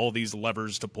find all these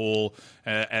levers to pull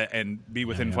and be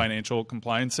within financial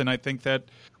compliance. And I think that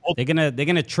they're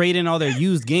gonna trade in all their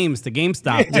used games to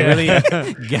GameStop to really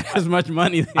get as much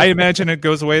money. I imagine it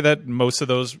goes away that most of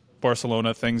those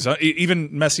Barcelona things, even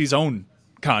Messi's own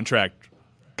contract,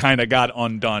 kind of got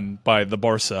undone by the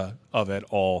Barca of it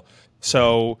all.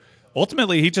 So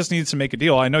ultimately, he just needs to make a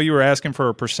deal. I know you were asking for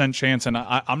a % chance, and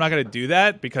I'm not going to do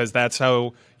that because that's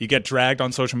how you get dragged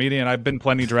on social media, and I've been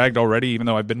plenty dragged already, even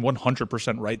though I've been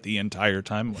 100% right the entire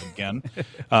time again.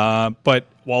 But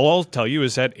all I'll tell you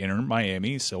is that Inter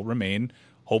Miami still remain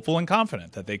hopeful and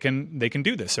confident that they can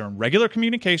do this. They're in regular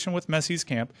communication with Messi's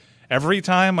camp. Every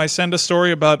time I send a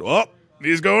story about,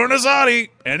 he's going to Saudi.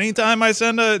 Anytime I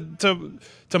send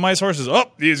to my sources,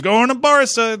 he's going to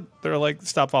Barca, they're like,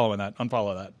 stop following that,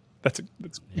 unfollow that. That's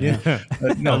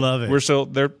no, I love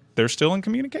it. They're still in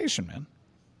communication, man.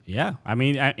 Yeah, I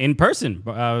mean, in person.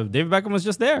 David Beckham was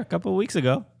just there a couple of weeks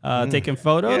ago, taking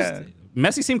photos. Yeah.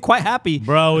 Messi seemed quite happy.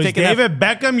 Bro, is David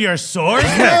Beckham your source,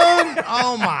 dude?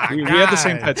 Oh, my God. We had the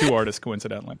same tattoo artist,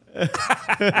 coincidentally.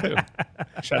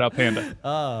 Shout out Panda.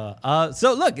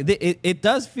 So, look, it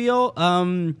does feel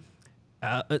like,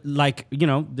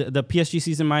 the PSG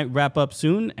season might wrap up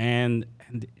soon. And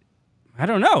I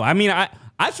don't know. I mean,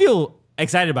 I feel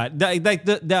excited about it. Like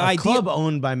the idea. Club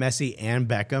owned by Messi and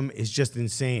Beckham is just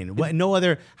insane. What? No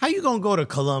other. How you gonna go to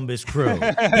Columbus Crew?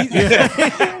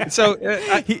 So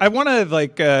I want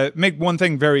to make one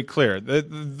thing very clear.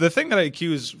 The thing that I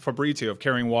accuse Fabrizio of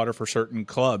carrying water for certain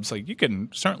clubs, you can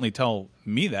certainly tell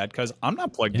me that because I'm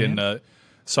not plugged into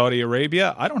Saudi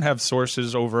Arabia. I don't have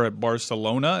sources over at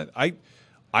Barcelona. I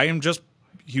am just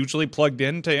hugely plugged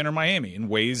into Inter Miami in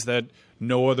ways that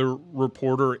no other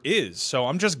reporter is. So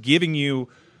I'm just giving you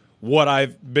what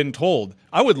I've been told.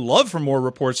 I would love for more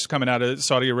reports coming out of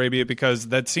Saudi Arabia because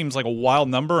that seems like a wild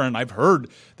number, and I've heard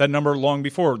that number long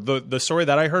before. The story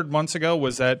that I heard months ago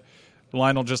was that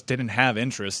Lionel just didn't have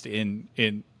interest in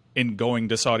going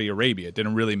to Saudi Arabia. It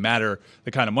didn't really matter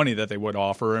the kind of money that they would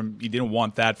offer him. He didn't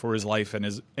want that for his life and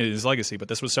his legacy. But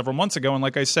this was several months ago, and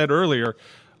like I said earlier,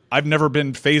 I've never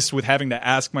been faced with having to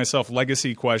ask myself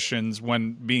legacy questions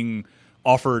when being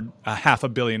offered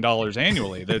 $500 million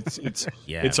annually.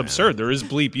 It's absurd. There is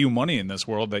bleep you money in this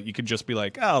world that you could just be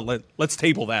like, let's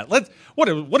table that.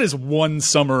 What is one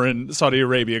summer in Saudi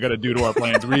Arabia going to do to our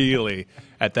plans really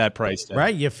at that price tag?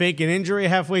 Right, you fake an injury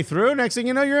halfway through. Next thing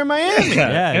you know, you're in Miami.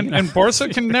 And Barca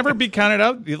can never be counted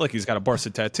out. Look, he's got a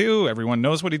Barca tattoo. Everyone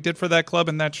knows what he did for that club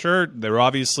in that shirt. They're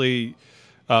obviously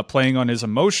playing on his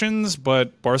emotions,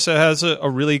 but Barca has a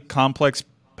really complex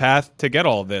path to get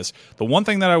all of this. The one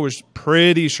thing that I was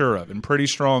pretty sure of and pretty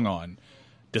strong on,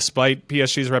 despite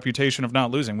PSG's reputation of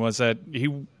not losing, was that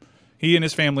he and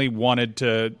his family wanted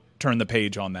to turn the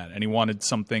page on that, and he wanted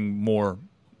something more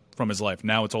from his life.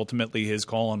 Now it's ultimately his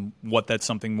call on what that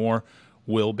something more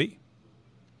will be.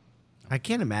 I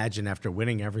can't imagine after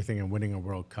winning everything and winning a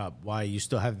World Cup why you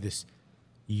still have this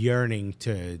yearning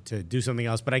to do something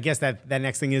else. But I guess that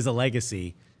next thing is a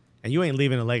legacy. And you ain't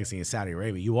leaving a legacy in Saudi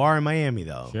Arabia. You are in Miami,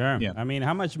 though. Sure. Yeah. I mean,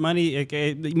 how much money?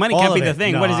 Money All can't of be the it.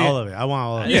 thing. No, What is it? all of it. I want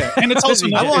all of it. Yeah, and it's also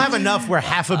I won't have enough where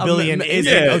 $500 million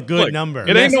isn't a good number.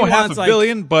 It ain't no Messi $500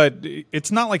 million, but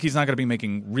it's not like he's not going to be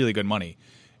making really good money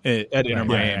at Inter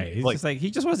Miami. Right. He's he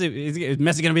just wants to. Is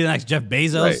Messi going to be the next Jeff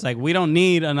Bezos? Right. Like, we don't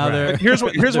need another. Right. Here's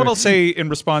what I'll say in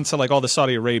response to all the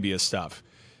Saudi Arabia stuff.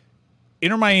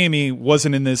 Inter Miami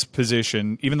wasn't in this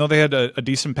position, even though they had a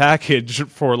decent package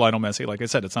for Lionel Messi. Like I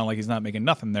said, it's not like he's not making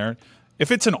nothing there.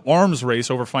 If it's an arms race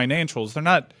over financials, they're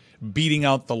not beating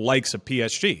out the likes of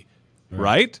PSG,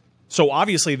 right? So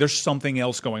obviously there's something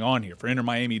else going on here for Inter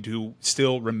Miami to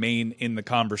still remain in the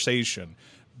conversation,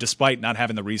 despite not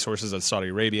having the resources that Saudi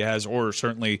Arabia has, or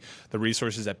certainly the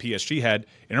resources that PSG had.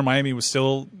 Inter Miami was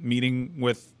still meeting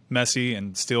with Messi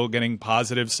and still getting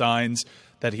positive signs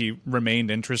that he remained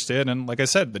interested. And like I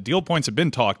said, the deal points have been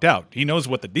talked out. He knows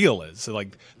what the deal is. So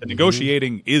the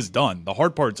negotiating is done. The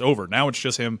hard part's over. Now it's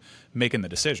just him making the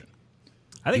decision.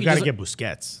 I think You got to get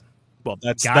Busquets. Well,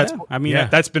 that's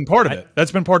been part of it.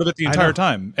 That's been part of it the entire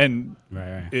time. And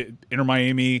Inter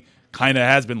Miami kind of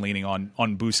has been leaning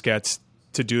on Busquets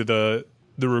to do the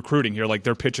recruiting here. Like,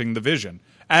 they're pitching the vision.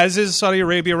 As is Saudi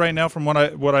Arabia right now, from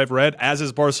what I've read. As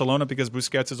is Barcelona, because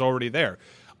Busquets is already there.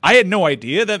 I had no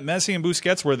idea that Messi and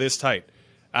Busquets were this tight.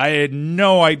 I had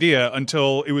no idea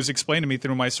until it was explained to me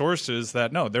through my sources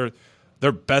that no,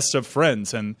 they're best of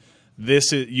friends, and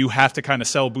you have to kind of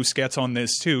sell Busquets on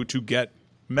this too to get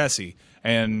Messi.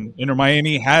 And Inter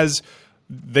Miami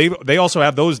they also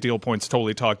have those deal points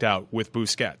totally talked out with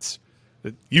Busquets.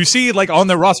 You see, like on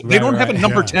their roster, they don't have a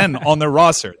number 10 on their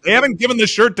roster. They haven't given the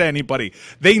shirt to anybody.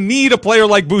 They need a player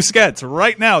like Busquets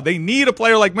right now. They need a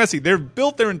player like Messi. They've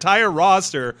built their entire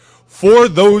roster for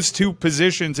those two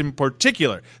positions in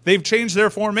particular. They've changed their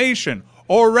formation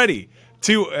already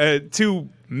to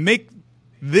make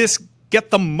this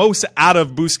get the most out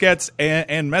of Busquets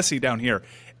and Messi down here.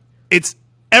 It's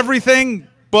everything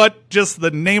but just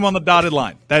the name on the dotted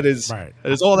line. That is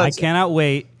all that. I cannot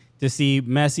wait to see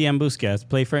Messi and Busquets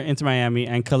play for Inter Miami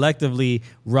and collectively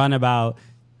run about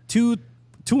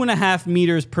 2.5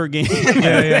 meters per game.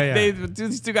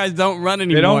 These two guys don't run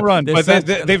anymore. They don't run, but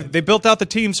they built out the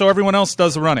team so everyone else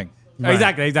does the running.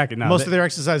 Right. Exactly. No, Most of their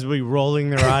exercise will be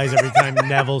rolling their eyes every time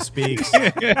Neville speaks.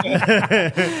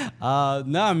 No,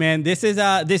 man, this is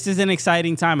an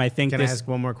exciting time. I think. Can I ask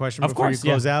one more question before you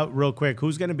close out, real quick?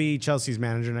 Who's going to be Chelsea's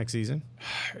manager next season?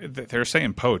 They're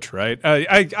saying Poach, right?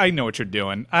 I know what you're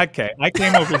doing. Okay, I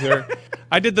came over here.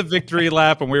 I did the victory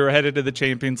lap, and we were headed to the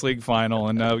Champions League final,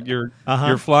 and now you're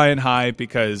flying high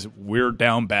because we're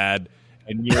down bad,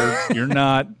 and you're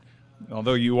not.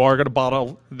 Although you are going to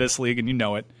bottle this league, and you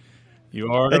know it.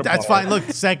 You are. That's fine. Look,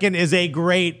 second is a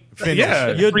great finish.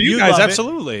 Yeah, for you guys,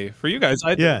 absolutely. For you guys,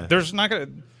 there's not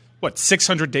going to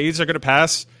 600 days are going to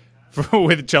pass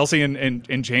with Chelsea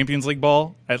in Champions League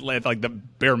ball at like the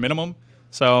bare minimum.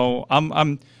 So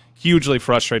I'm hugely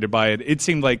frustrated by it. It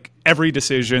seemed like every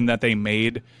decision that they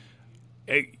made,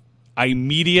 I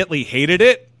immediately hated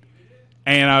it.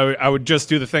 And I would just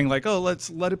do the thing like, oh, let's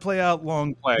let it play out,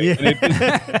 long play. Yeah.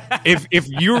 And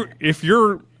if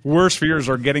your worst fears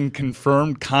are getting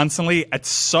confirmed constantly at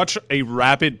such a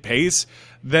rapid pace,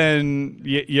 then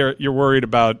you're worried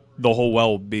about the whole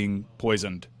well being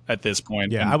poisoned at this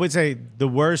point. Yeah, I would say the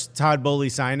worst Todd Bowley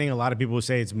signing, a lot of people would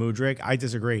say it's Mudryk. I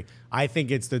disagree. I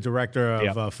think it's the director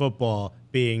of football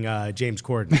being James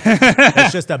Corden.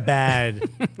 It's just a bad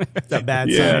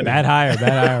signing. Bad hire.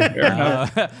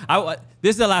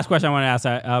 This is the last question I want to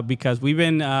ask because we've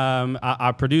been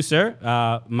our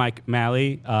producer, Mike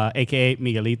Malley, a.k.a.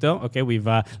 Miguelito. Okay, we've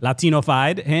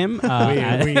Latino-fied him.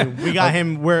 We got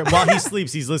him while he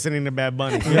sleeps, he's listening to Bad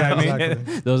Bunny. You know what I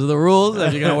mean? Those are the rules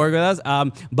if you're going to work with us.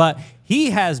 But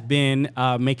he has been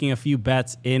making a few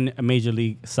bets in Major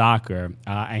League Soccer,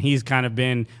 and he's kind of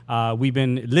been we've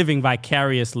been living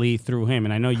vicariously through him.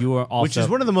 And I know you are also, which is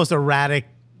one of the most erratic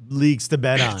leagues to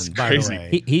bet on. By the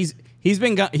way, he's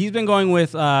been going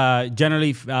with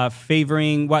generally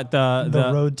favoring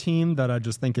the road team that I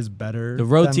just think is better. The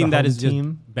road team that is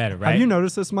team. Just better, right? Have you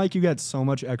noticed this, Mike? You get so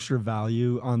much extra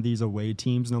value on these away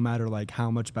teams, no matter like how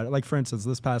much better. Like for instance,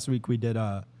 this past week we did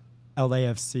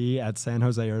LAFC at San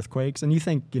Jose Earthquakes, and you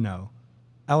think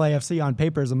LAFC on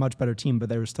paper is a much better team, but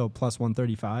they were still plus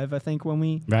 135, I think, when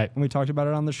we talked about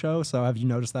it on the show. So have you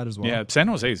noticed that as well? Yeah, San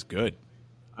Jose is good.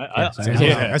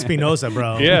 Espinosa,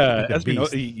 bro. Yeah,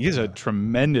 Espinosa, he's a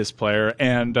tremendous player.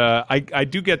 And I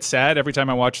do get sad every time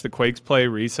I watch the Quakes play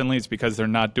recently. It's because they're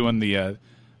not doing the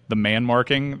man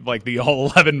marking, like the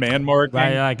all 11 man marking.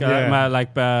 Right,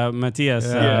 like Matias.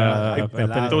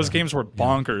 Those games were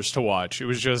bonkers to watch. It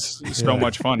was just so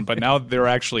much fun. But now they're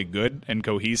actually good and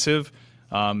cohesive.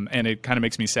 And it kind of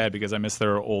makes me sad because I miss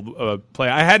their old play.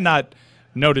 I had not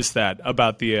noticed that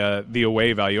about the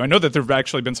away value. I know that there have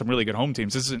actually been some really good home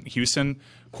teams. Isn't Houston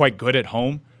quite good at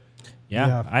home?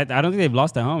 Yeah. I don't think they've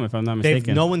lost at home, if I'm not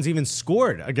mistaken. No one's even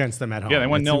scored against them at home. Yeah, they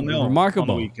went 0-0.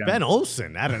 Remarkable. Ben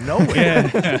Olsen out of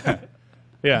nowhere.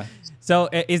 Yeah. So,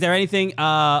 is there anything,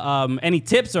 any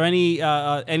tips or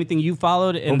anything you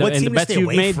followed in the bets you've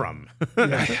made? From?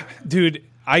 Dude,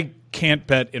 I can't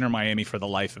bet Inter Miami for the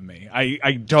life of me.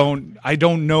 I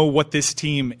don't know what this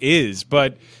team is,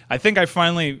 but I think I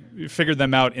finally figured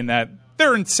them out in that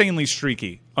they're insanely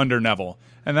streaky under Neville.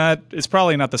 And that is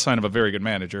probably not the sign of a very good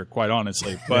manager, quite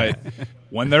honestly. But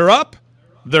when they're up,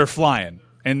 they're flying.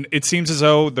 And it seems as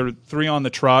though they're 3 on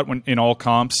the trot in all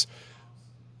comps.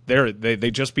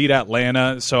 They just beat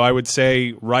Atlanta. So I would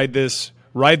say ride the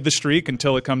streak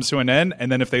until it comes to an end.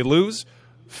 And then if they lose,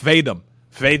 fade them.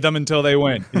 Fade them until they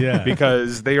win. Yeah.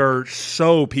 Because they are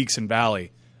so peaks and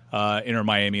valley, Inter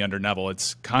Miami under Neville.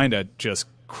 It's kind of just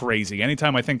crazy.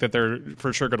 Anytime I think that they're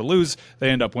for sure going to lose, they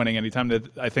end up winning. Anytime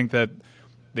that I think that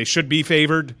they should be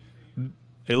favored,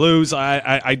 they lose.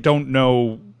 I don't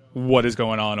know what is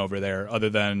going on over there other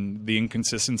than the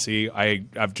inconsistency.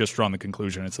 I've just drawn the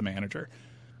conclusion it's the manager.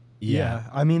 Yeah,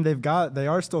 I mean they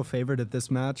are still favored at this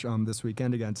match this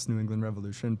weekend against New England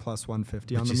Revolution, plus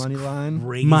 150 on the money line.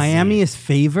 Crazy. Miami is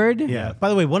favored. Yeah. By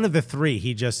the way, one of the 3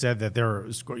 he just said that they're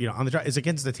on the is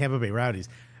against the Tampa Bay Rowdies.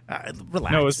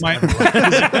 Relax. No, it's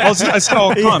I said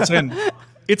all comps, and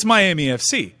it's Miami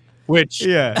FC. which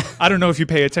I don't know if you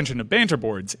pay attention to banter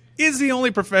boards, is the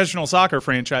only professional soccer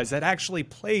franchise that actually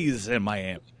plays in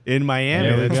Miami. In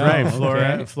Miami, that's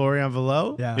right. Florian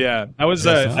Velo. Yeah. I was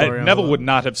Neville would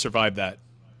not have survived that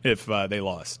if they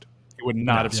lost. He would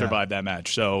not have survived that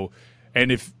match. So,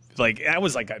 and if that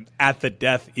was like an at the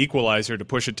death equalizer to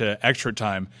push it to extra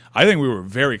time, I think we were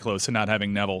very close to not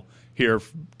having Neville here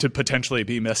to potentially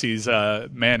be Messi's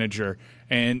manager.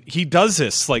 And he does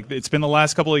this. Like, it's been the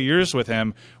last couple of years with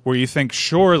him where you think,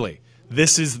 surely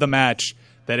this is the match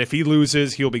that if he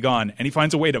loses, he'll be gone. And he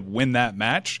finds a way to win that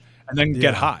match and then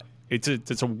get hot.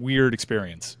 It's a weird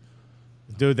experience.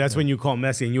 Dude, that's when you call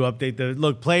Messi and you update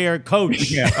the player,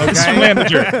 coach. Okay?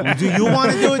 Manager. Do you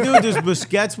want to do it, dude? Does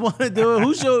Busquets want to do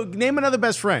it? Name another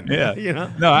best friend. Yeah. You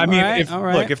know? No, I mean,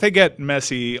 if they get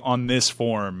Messi on this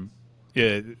form,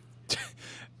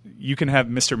 you can have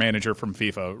Mr. Manager from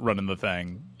FIFA running the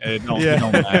thing. It don't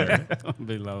matter. That'd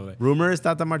be lovely. Rumor is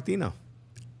Tata Martino.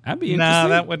 That'd be interesting. Nah,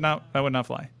 that would not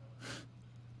fly.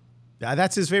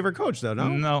 That's his favorite coach, though, no?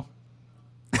 No.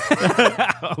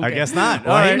 I guess not.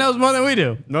 Well, he knows more than we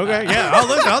do. Okay, yeah.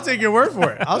 I'll take your word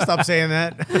for it. I'll stop saying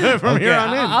that from here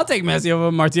on in. I'll take Messi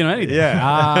over Martino any day.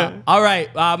 Yeah. All right,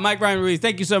 Mike Ryan Ruiz,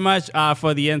 thank you so much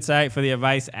for the insight, for the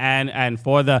advice, and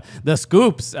for the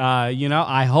scoops. I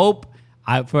hope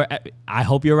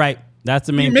you're right. That's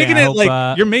the main thing.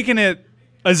 You're making it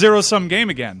a zero-sum game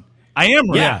again. I am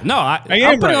right. Yeah. No, I'm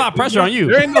am putting a lot of pressure on you.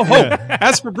 There ain't no hope.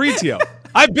 As Fabrizio,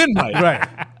 I've been right.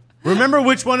 Right. Remember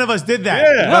which one of us did that?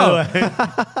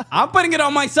 Yeah. I'm putting it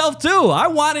on myself too. I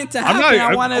want it to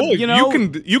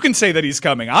happen. You can say that he's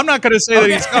coming. I'm not going to say that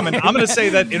he's coming. I'm going to say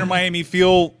that Inter Miami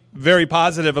feel very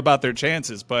positive about their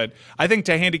chances. But I think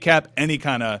to handicap any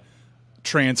kind of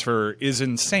transfer is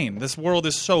insane. This world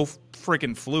is so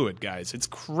freaking fluid, guys. It's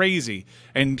crazy.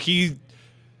 And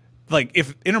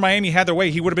if Inter Miami had their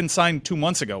way, he would have been signed 2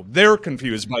 months ago. They're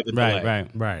confused by the delay.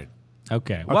 Right.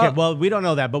 Okay. Well, we don't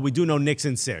know that, but we do know Knicks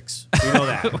in 6. We know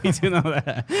that. We do know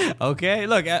that. Okay.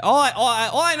 Look, all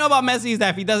I know about Messi is that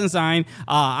if he doesn't sign,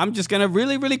 I'm just gonna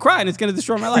really, really cry, and it's gonna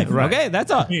destroy my life. Right. Okay,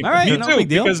 that's all. All right. Me too, big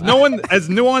deal. Because no one, as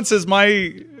nuanced as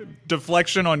my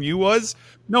deflection on you was,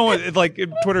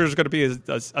 Twitter is going to be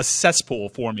a cesspool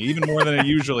for me, even more than it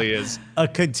usually is. A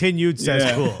continued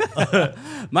cesspool.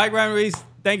 Mike Ryan Ruiz,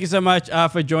 thank you so much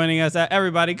for joining us.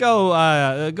 Everybody,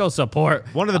 go support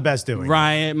one of the best doing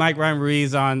Mike Ryan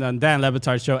Ruiz on Dan Le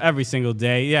Batard's show every single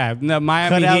day. Yeah,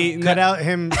 Miami Heat. Cut out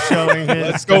him showing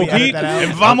his. Let's go Heat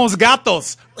and vamos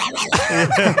gatos.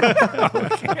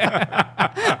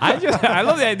 I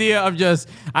love the idea of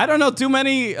I don't know too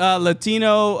many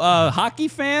Latino hockey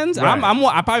fans. Right.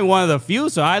 I'm probably one of the few,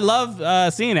 so I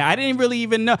love seeing it. I didn't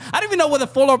even know where the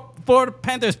Florida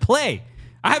Panthers play.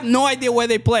 I have no idea where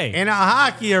they play. In a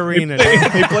hockey arena.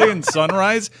 They play in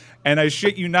Sunrise, and I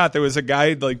shit you not, there was a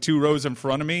guy 2 rows in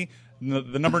front of me,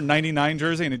 the number 99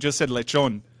 jersey, and it just said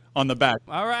Lechon on the back.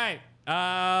 All right.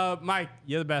 Mike,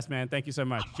 you're the best, man. Thank you so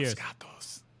much. Cheers.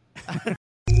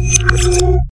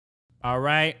 All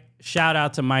right. Shout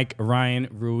out to Mike Ryan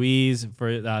Ruiz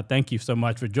for thank you so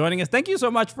much for joining us. Thank you so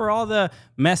much for all the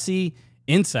Messi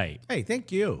insight. Hey,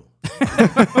 thank you.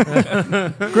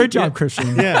 Great job,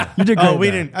 Christian. Yeah. You did great. Oh,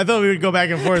 we didn't. I thought we would go back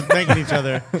and forth thanking each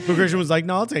other. But Christian was like,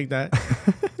 no, I'll take that.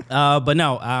 But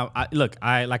no,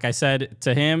 like I said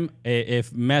to him,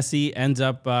 if Messi ends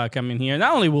up coming here,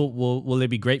 not only will it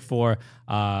be great for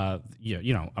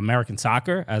American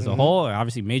soccer as a whole,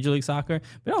 obviously Major League Soccer,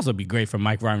 but also be great for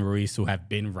Mike Ryan Ruiz to have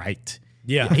been right.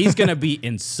 Yeah, he's gonna be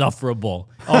insufferable.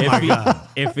 God!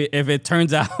 If it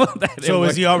turns out that so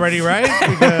is he already right?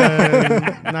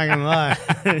 Because not gonna lie.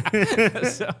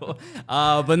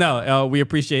 But no, we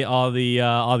appreciate all the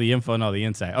info and all the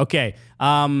insight. Okay,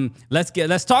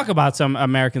 let's talk about some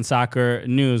American soccer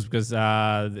news because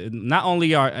not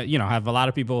only have a lot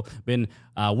of people been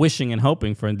wishing and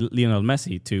hoping for Lionel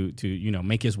Messi to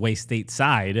make his way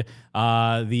stateside.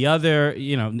 The other,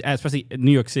 especially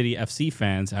New York City FC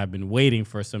fans have been waiting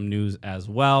for some news as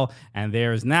well. And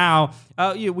there's now,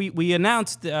 we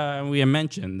announced, we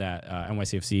mentioned that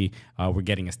NYCFC were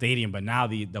getting a stadium, but now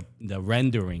the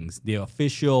renderings, the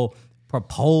official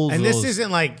proposals. And this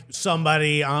isn't like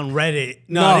somebody on Reddit.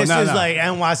 No, this is like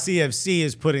NYCFC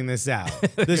is putting this out.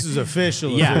 This is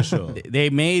official. They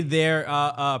made their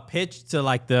pitch to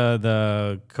like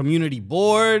the community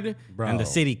board and the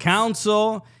city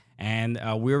council. and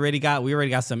we already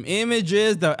got some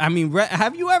images.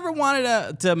 Have you ever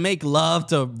wanted to make love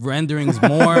to renderings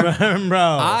more,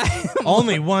 bro?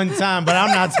 Only one time, but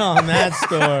I'm not telling that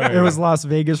story. It was Las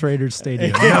Vegas Raiders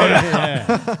Stadium.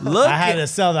 Yeah. Look, I had to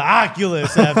sell the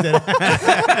Oculus after that.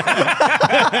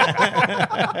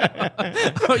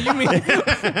 What you mean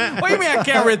I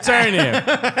can't return it?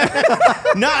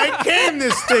 No, it came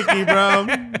this sticky, bro.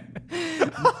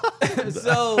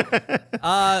 So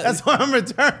that's why I'm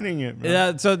returning it, bro.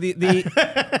 Yeah. So the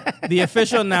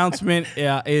official announcement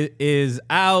is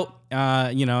out.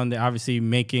 And they're obviously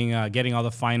getting all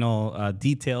the final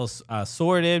details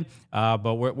sorted.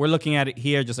 But we're looking at it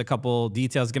here. Just a couple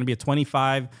details. It's going to be a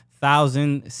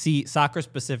 25,000 seat soccer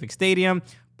specific stadium,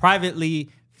 privately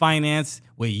financed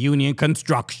with Union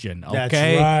Construction. Okay,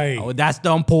 that's right. Oh, that's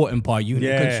the important part.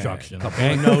 Union Construction.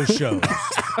 Okay, no shows. Okay.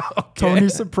 Tony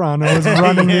Soprano is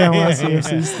running the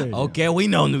NYCFC stadium. Okay, we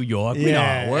know New York. We know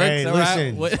how it works. Hey, all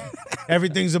listen, right?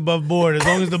 everything's above board as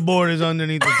long as the board is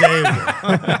underneath the table.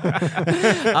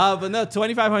 But no,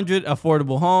 2,500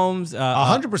 affordable homes.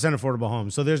 100% affordable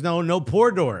homes. So there's no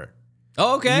poor door.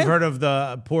 Oh, okay. You've heard of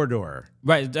the poor door.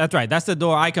 Right, that's right. That's the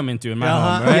door I come into in my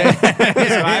home, right?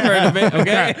 So I've heard of it,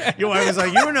 okay? Your wife was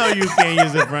like, you know you can't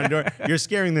use the front door. You're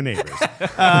scaring the neighbors.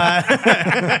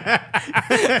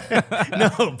 No,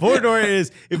 poor door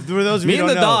is, if for those of you Me who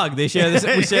and don't the know, dog, we share the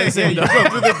same dog. You go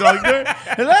through the dog door.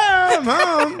 Hello, I'm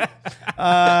home.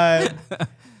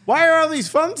 Why are all these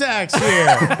thumbtacks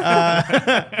here?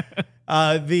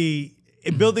 The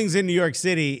buildings in New York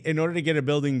City, in order to get a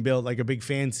building built, like a big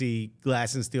fancy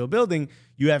glass and steel building,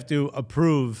 you have to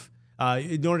approve.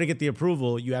 In order to get the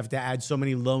approval, you have to add so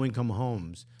many low-income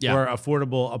homes or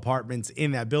affordable apartments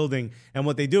in that building. And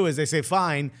what they do is they say,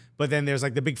 fine, but then there's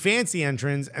like the big fancy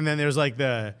entrance, and then there's like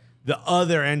the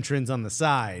other entrance on the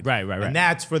side. Right. And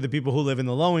that's for the people who live in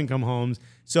the low-income homes.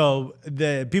 So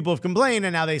the people have complained,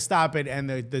 and now they stop it, and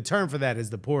the term for that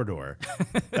is the poor door.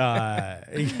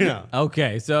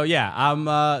 Okay, so yeah,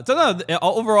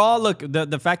 overall, look,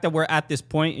 the fact that we're at this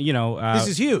point, this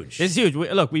is huge. This is huge.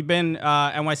 We've been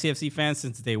NYCFC fans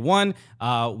since day one.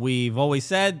 We've always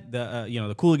said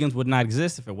the Cooligans would not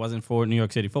exist if it wasn't for New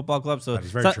York City Football Club. So that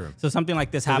is very true. So something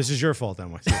like this happens. This is your fault,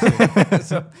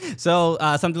 NYCFC. So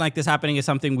something like this happening is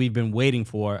something we've been waiting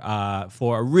for a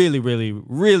really, really,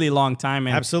 really long time.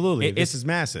 And absolutely, this is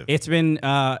massive. It's been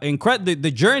incredible.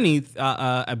 The journey, being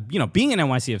an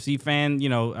NYCFC fan,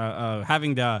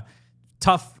 having the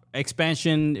tough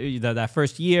expansion that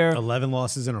first year, 11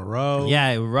 losses in a row.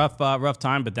 Yeah, rough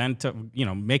time. But then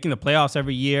making the playoffs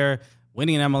every year,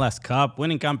 winning an MLS Cup,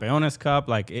 winning Campeones Cup,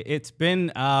 like it's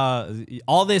been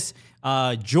all this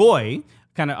joy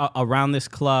kind of around this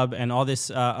club and all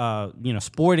this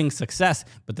sporting success.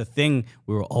 But the thing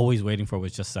we were always waiting for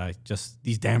was just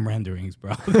these damn renderings,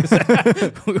 bro.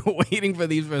 We were waiting for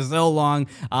these for so long,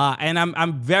 and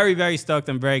I'm very, very stoked.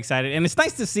 I'm very excited, and it's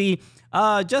nice to see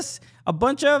just a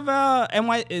bunch of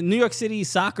New York City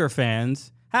soccer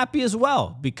fans happy as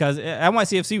well, because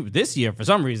NYCFC this year, for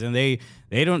some reason, they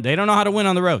don't know how to win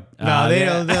on the road. No, they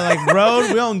don't. They're like, road,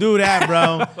 we don't do that,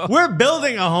 bro. We're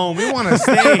building a home. We want to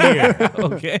stay here.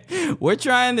 Okay,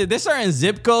 there's certain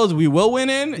zip codes we will win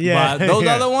in, but those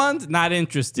other ones, not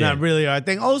interested. Not really. I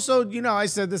think also, I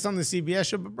said this on the CBS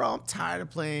show, but bro, I'm tired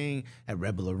of playing at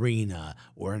Rebel Arena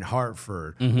or in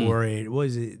Hartford or it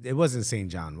wasn't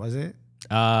St. John, was it?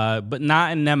 But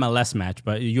not an MLS match,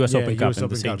 but U.S. Open Cup in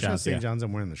the St. John's. St. John's,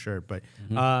 I'm wearing the shirt, but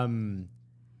I'm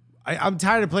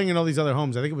tired of playing in all these other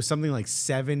homes. I think it was something like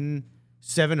seven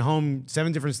different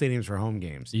stadiums for home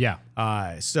games. Yeah.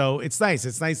 So it's nice.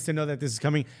 It's nice to know that this is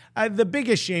coming. The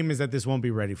biggest shame is that this won't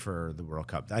be ready for the World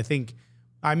Cup. I think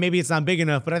maybe it's not big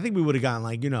enough, but I think we would have gotten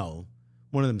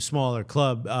one of them smaller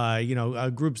club,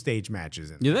 group stage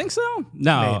matches. You think so?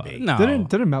 No, maybe. No. Didn't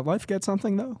MetLife get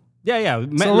something though? Yeah.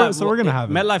 So we're gonna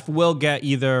have it. MetLife will get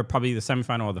either probably the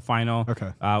semifinal or the final.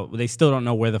 Okay. They still don't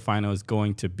know where the final is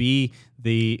going to be.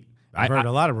 I've heard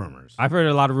a lot of rumors. I've heard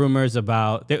a lot of rumors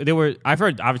about I've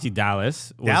heard obviously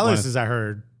Dallas. Dallas I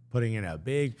heard putting in a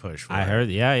big push for. I heard,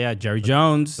 Jerry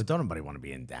Jones. But don't nobody want to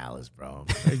be in Dallas, bro.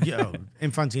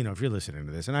 Infantino, if you're listening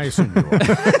to this, and I assume you are.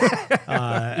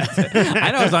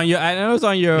 I know it's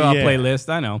on your playlist.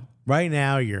 I know. Right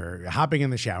now, you're hopping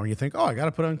in the shower and you think, I got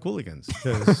to put on Cooligans.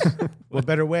 Because what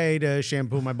better way to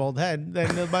shampoo my bald head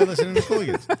than by listening to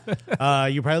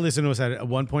Cooligans? You probably listen to us at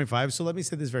 1.5. So let me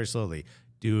say this very slowly.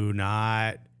 Do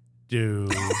not do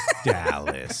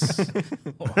Dallas.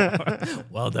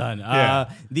 Well done.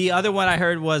 Yeah. The other one I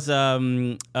heard was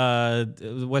what's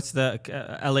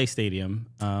the LA Stadium?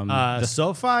 The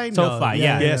SoFi? SoFi,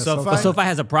 yeah. SoFi. But SoFi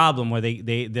has a problem where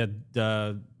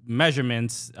the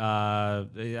measurements.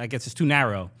 I guess it's too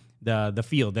narrow. The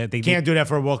field that they can't do that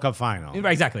for a World Cup final.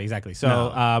 Exactly.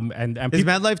 So and is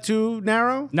MetLife too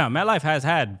narrow? No, MetLife has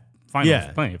had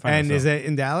finals, plenty of finals. And is it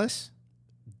in Dallas?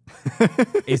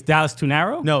 Is Dallas too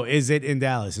narrow? No, is it in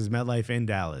Dallas? Is MetLife in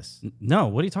Dallas? No,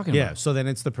 what are you talking Yeah, about? so then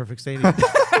it's the perfect stadium.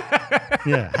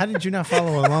 Yeah, how did you not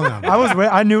follow along on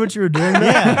that? I knew what you were doing there.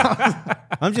 Yeah,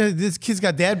 this kid's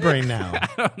got dad brain now. I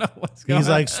don't know what's going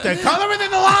on. He's like, color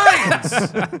within the lines.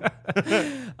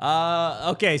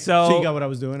 Okay, so you got what I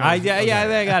was doing? I got it.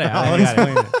 I'll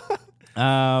explain it.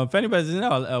 If anybody doesn't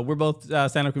know, we're both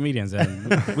stand-up comedians,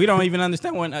 and we don't even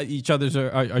understand when each other's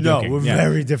are joking. No, we're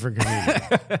very different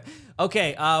comedians.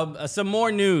 Okay, some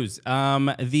more news.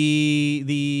 So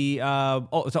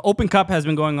Open Cup has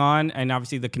been going on, and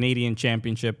obviously the Canadian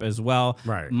Championship as well.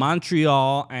 Right.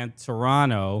 Montreal and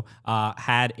Toronto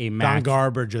had a match. Don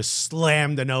Garber just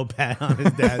slammed a notepad on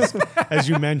his desk as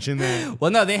you mentioned that.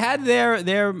 Well, no, they had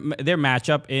their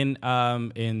matchup in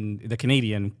the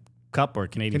Canadian Cup or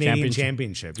Canadian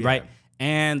Championship, yeah. right?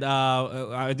 And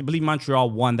I believe Montreal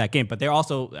won that game, but they're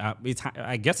also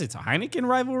I guess it's a Heineken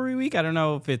rivalry week. I don't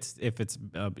know if it's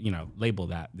labeled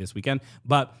that this weekend,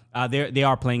 but they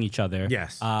are playing each other.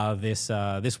 Yes.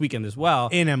 This weekend as well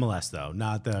in MLS though,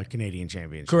 not the Canadian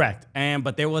Championship. Correct.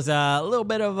 But there was a little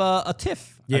bit of a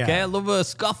tiff. Yeah. Okay, a little bit of a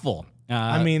scuffle.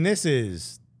 I mean, this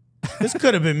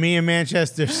could have been me in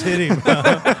Manchester City, bro.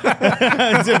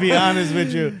 To be honest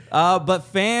with you. But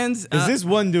fans... Is this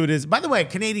one dude is... By the way,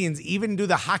 Canadians even do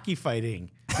the hockey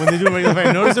fighting when they do regular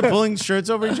fighting. Notice they're pulling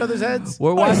shirts over each other's heads?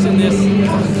 We're watching this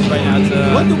right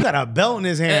now. One dude got a belt in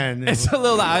his hand. It's a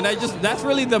little loud. And that's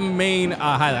really the main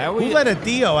highlight. Who let a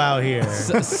Theo out here?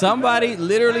 Somebody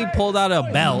literally pulled out a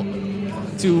belt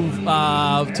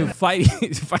to fight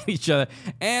each other.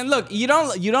 And look, you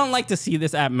don't like to see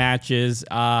this at matches.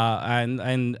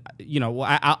 And you know,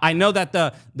 I know that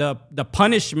the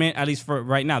punishment, at least for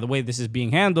right now, the way this is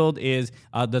being handled is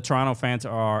the Toronto fans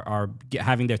are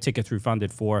having their tickets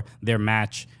refunded for their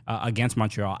match against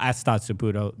Montreal at Stade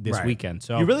Saputo this weekend.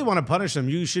 So you really want to punish them,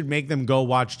 you should make them go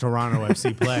watch Toronto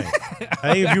FC play.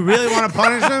 I think if you really want to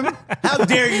punish them, how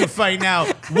dare you fight now?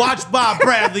 Watch Bob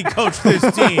Bradley coach this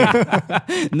team.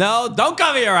 No, don't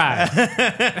cover your eyes.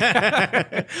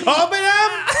 Open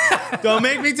up! Don't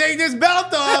make me take this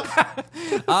belt off.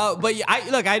 But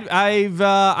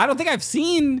I don't think I've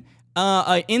seen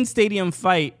an in-stadium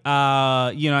fight,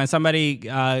 and somebody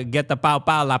get the pau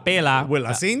la pela. With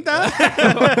la cinta?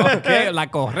 Okay, la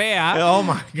correa. Oh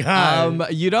my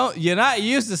God. You're not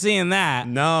used to seeing that.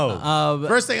 No.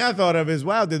 First thing I thought of is,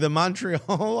 wow, did the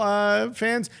Montreal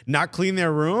fans not clean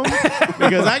their room?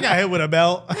 Because I got hit with a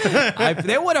belt. If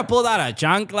they would have pulled out a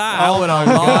chancla, I would have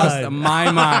lost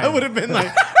my mind. I would have been like,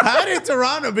 how did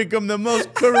Toronto become the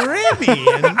most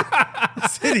Caribbean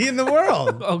city in the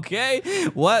world? Okay.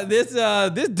 What this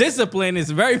discipline is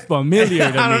very familiar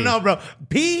to me. I don't know, bro.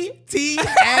 PTSD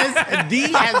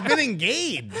has been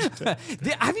engaged.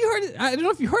 Have you heard? I don't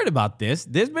know if you heard about this.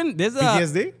 There's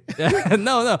PTSD?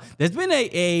 No. There's been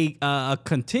a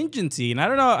contingency, and I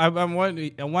don't know.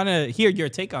 I want to hear your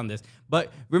take on this.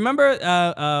 But remember,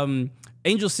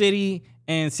 Angel City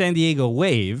and San Diego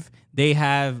Wave. They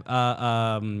have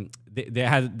they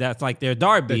have that's like their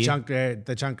derby. The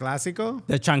Chanclásico?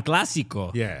 The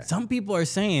Chanclásico. Yeah. Some people are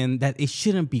saying that it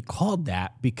shouldn't be called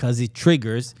that because it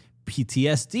triggers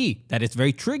PTSD. That it's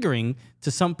very triggering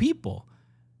to some people.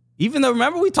 Even though,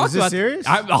 remember we talked about... Is this serious?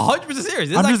 I'm 100%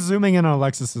 serious. I'm just zooming in on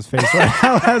Alexis's face right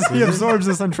now as he absorbs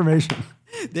this information.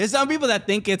 There's some people that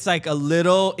think it's like a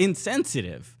little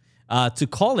insensitive to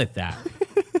call it that.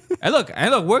 and look,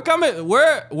 we're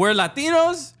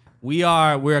Latinos.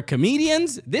 We're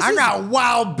comedians. I got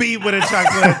wild beat with a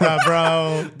chocolate,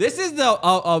 bro. This is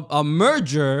a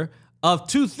merger of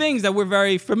two things that we're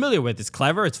very familiar with. It's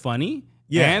clever, it's funny,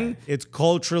 and it's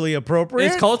culturally appropriate.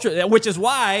 It's culture, which is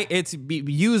why it's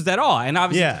used at all. And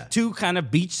obviously, two kind of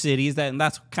beach cities, and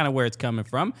that's kind of where it's coming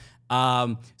from.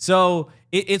 So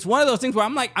it's one of those things where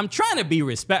I'm trying to be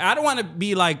respect. I don't want to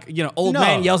be like, old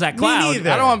man yells at cloud.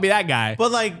 I don't want to be that guy.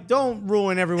 But like, don't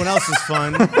ruin everyone else's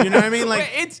fun. You know what I mean? Like,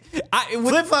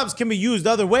 flip-flops can be used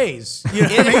other ways. You know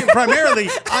what I mean? Primarily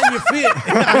on your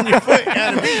foot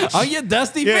at a beach. On your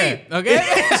dusty feet, okay?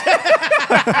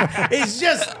 It's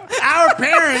just our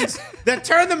parents that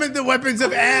turn them into weapons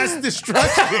of ass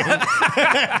destruction.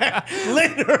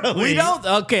 Literally. We don't,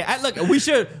 look, we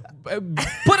should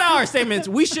put our statements.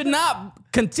 We should not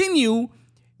continue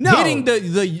hitting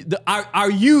our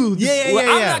youth. I'm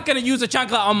not going to use a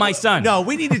chancla on my son. No,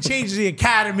 we need to change the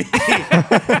academy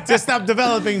to stop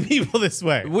developing people this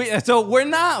way. So we're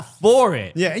not for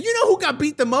it. Yeah, and you know who got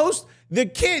beat the most?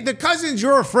 the cousins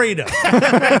you're afraid of.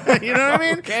 You know what I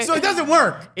mean? Okay. So it doesn't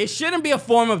work. It shouldn't be a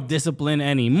form of discipline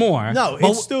anymore. No,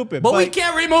 it's stupid. But we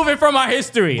can't remove it from our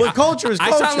history. But culture is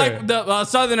culture. I sound like the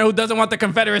Southerner who doesn't want the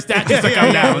Confederate statues to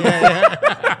come down.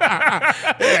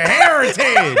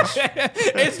 Heritage.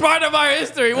 It's part of our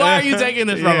history. Why are you taking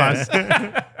this from us?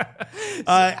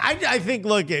 I think,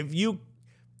 look, if you,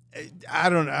 I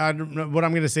don't know, what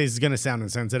I'm going to say is going to sound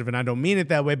insensitive, and I don't mean it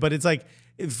that way, but it's like,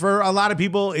 for a lot of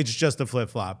people, it's just a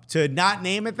flip-flop. To not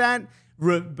name it that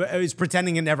is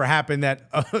pretending it never happened, that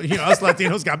us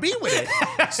Latinos got beat with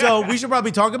it. So we should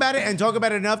probably talk about it, and talk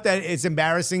about it enough that it's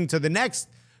embarrassing to the next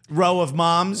row of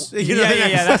moms.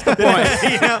 That's the point.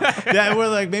 That we're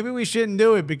like, maybe we shouldn't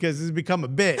do it because it's become a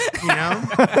bit,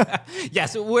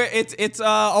 Yes, it's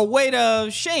a way to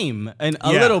shame a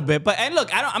little bit. And look,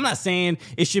 I'm not saying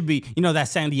it should be, that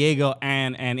San Diego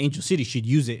and Angel City should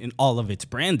use it in all of its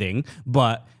branding,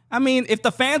 but I mean, if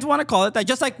the fans want to call it that,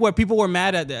 just like where people were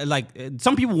mad at, like,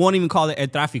 some people won't even call it El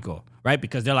Tráfico, right?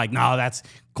 Because they're like, no, that's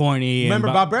corny. Remember,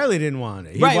 Bob Bradley didn't want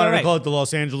it. He wanted to call it the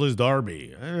Los Angeles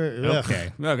Derby.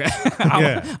 Okay.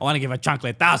 I want to give a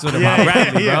chancletazo to Bob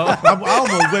Bradley, bro. I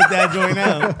almost whipped that joint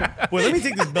out. Well, let me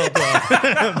take this belt off.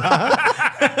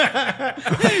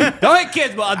 Don't hit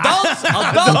kids, but adults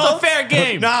are fair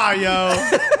game. Nah, yo.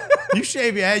 You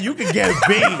shave your head, you can get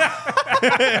beat.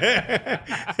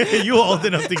 You old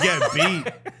enough to get beat.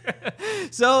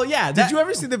 So, yeah. Did you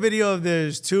ever see the video of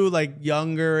there's two, like,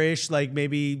 younger-ish, like,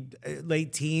 maybe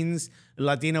late teens,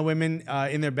 Latina women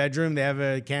in their bedroom? They have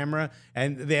a camera,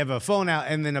 and they have a phone out,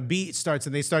 and then a beat starts,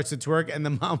 and they start to twerk, and the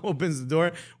mom opens the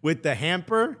door with the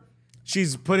hamper.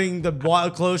 She's putting the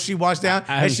clothes she washed down,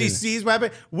 and she sees what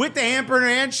happened. With the hamper in her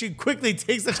hand, she quickly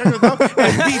takes the chocolate off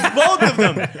and beats both of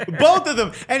them. Both of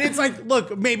them. And it's like,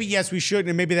 look, maybe, yes, we shouldn't,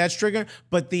 and maybe that's triggering,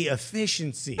 but the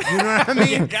efficiency. You know what I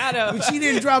mean? She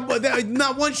didn't drop,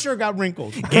 not one shirt got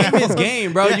wrinkled. Game is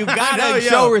game, bro. You gotta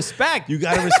show respect. You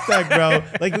gotta respect, bro.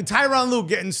 Like with Tyronn Lue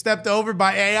getting stepped over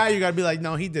by AI, you gotta be like,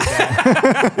 no, he did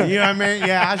that. You know what I mean?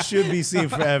 Yeah, I should be seen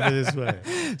forever this way.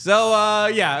 So,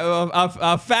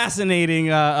 a fascinating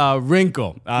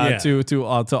wrinkle to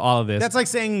all of this. That's like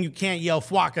saying you can't yell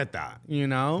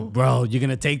 "fuacata," Bro, you're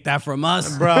gonna take that from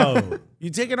us, bro.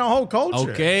 You're taking a whole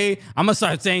culture. Okay, I'm gonna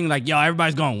start saying like, yo,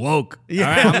 everybody's going woke. Yeah. All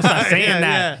right, I'm gonna start saying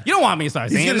that. Yeah. You don't want me to start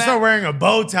saying that. He's gonna start wearing a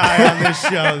bow tie on this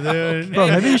show, dude. Bro,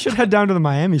 maybe you should head down to the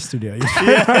Miami studio.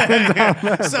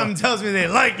 Something tells me they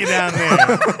like you down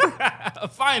there.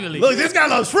 Finally. Look, this guy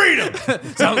loves freedom.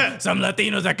 some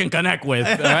Latinos I can connect with,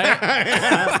 all right?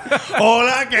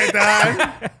 Hola, ¿qué tal?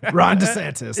 Ron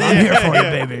DeSantis, I'm here for you,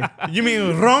 baby. You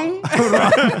mean wrong?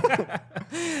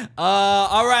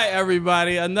 All right,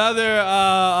 everybody. Another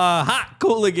hot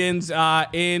Cooligans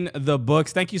in the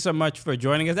books. Thank you so much for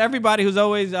joining us. Everybody who's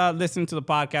always listening to the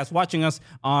podcast, watching us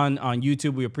on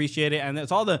YouTube, we appreciate it. And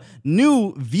there's all the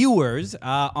new viewers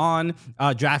on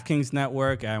DraftKings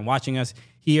Network and watching us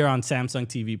here on Samsung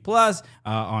TV Plus,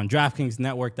 on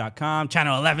DraftKingsNetwork.com,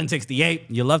 channel 1168.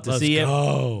 You love to see it.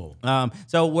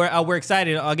 So we're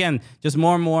excited. Again, just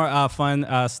more and more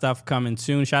fun stuff coming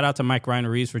soon. Shout out to Ryan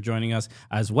Ruiz for joining us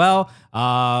as well.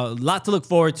 A lot to look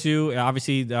forward to.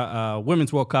 Obviously, the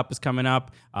Women's World Cup is coming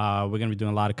up. We're going to be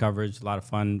doing a lot of coverage, a lot of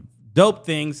fun, dope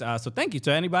things. So thank you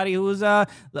to anybody who's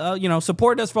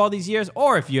supported us for all these years,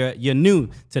 or if you're new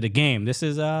to the game. This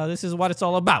is what it's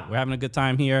all about. We're having a good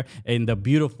time here in the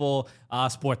beautiful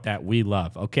sport that we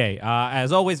love. Okay,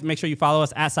 as always, make sure you follow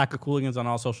us at Soccer Cooligans on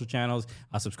all social channels.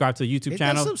 Subscribe to the YouTube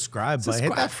channel. Hit that subscribe button.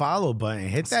 Hit that follow button.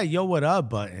 Hit that yo what up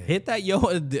button. Hit that yo.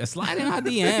 Slide in our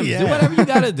DMs. Yeah. Do whatever you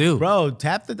gotta do, bro.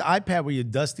 Tap the iPad with your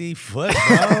dusty foot,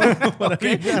 bro.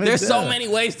 Okay. There's so many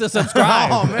ways to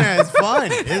subscribe. Oh man, it's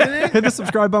fun, isn't it? Hit the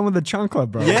subscribe button with the chancla,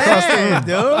 bro. Yeah,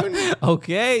 dude.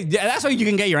 Okay, yeah, that's how you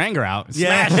can get your anger out.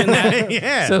 Smashing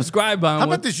that subscribe button. How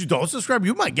about this? You don't subscribe,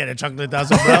 you might get a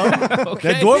chancletazo, bro.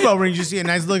 Okay. That doorbell rings, you see a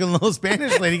nice looking little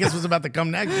Spanish lady. Guess what's about to come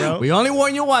next, bro? We only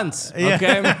warn you once,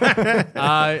 okay?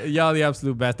 Y'all the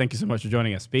absolute best. Thank you so much for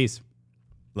joining us. Peace.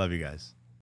 Love you guys.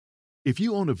 If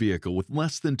you own a vehicle with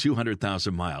less than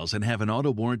 200,000 miles and have an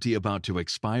auto warranty about to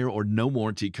expire or no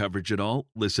warranty coverage at all,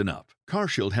 listen up.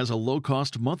 CarShield has a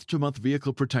low-cost month-to-month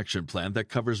vehicle protection plan that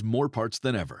covers more parts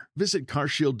than ever. Visit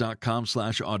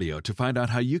carshield.com/audio to find out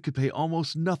how you could pay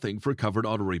almost nothing for covered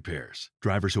auto repairs.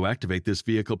 Drivers who activate this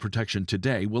vehicle protection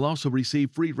today will also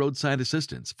receive free roadside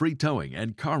assistance, free towing,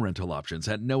 and car rental options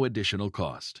at no additional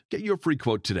cost. Get your free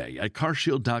quote today at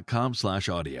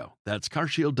carshield.com/audio. That's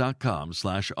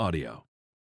carshield.com/audio.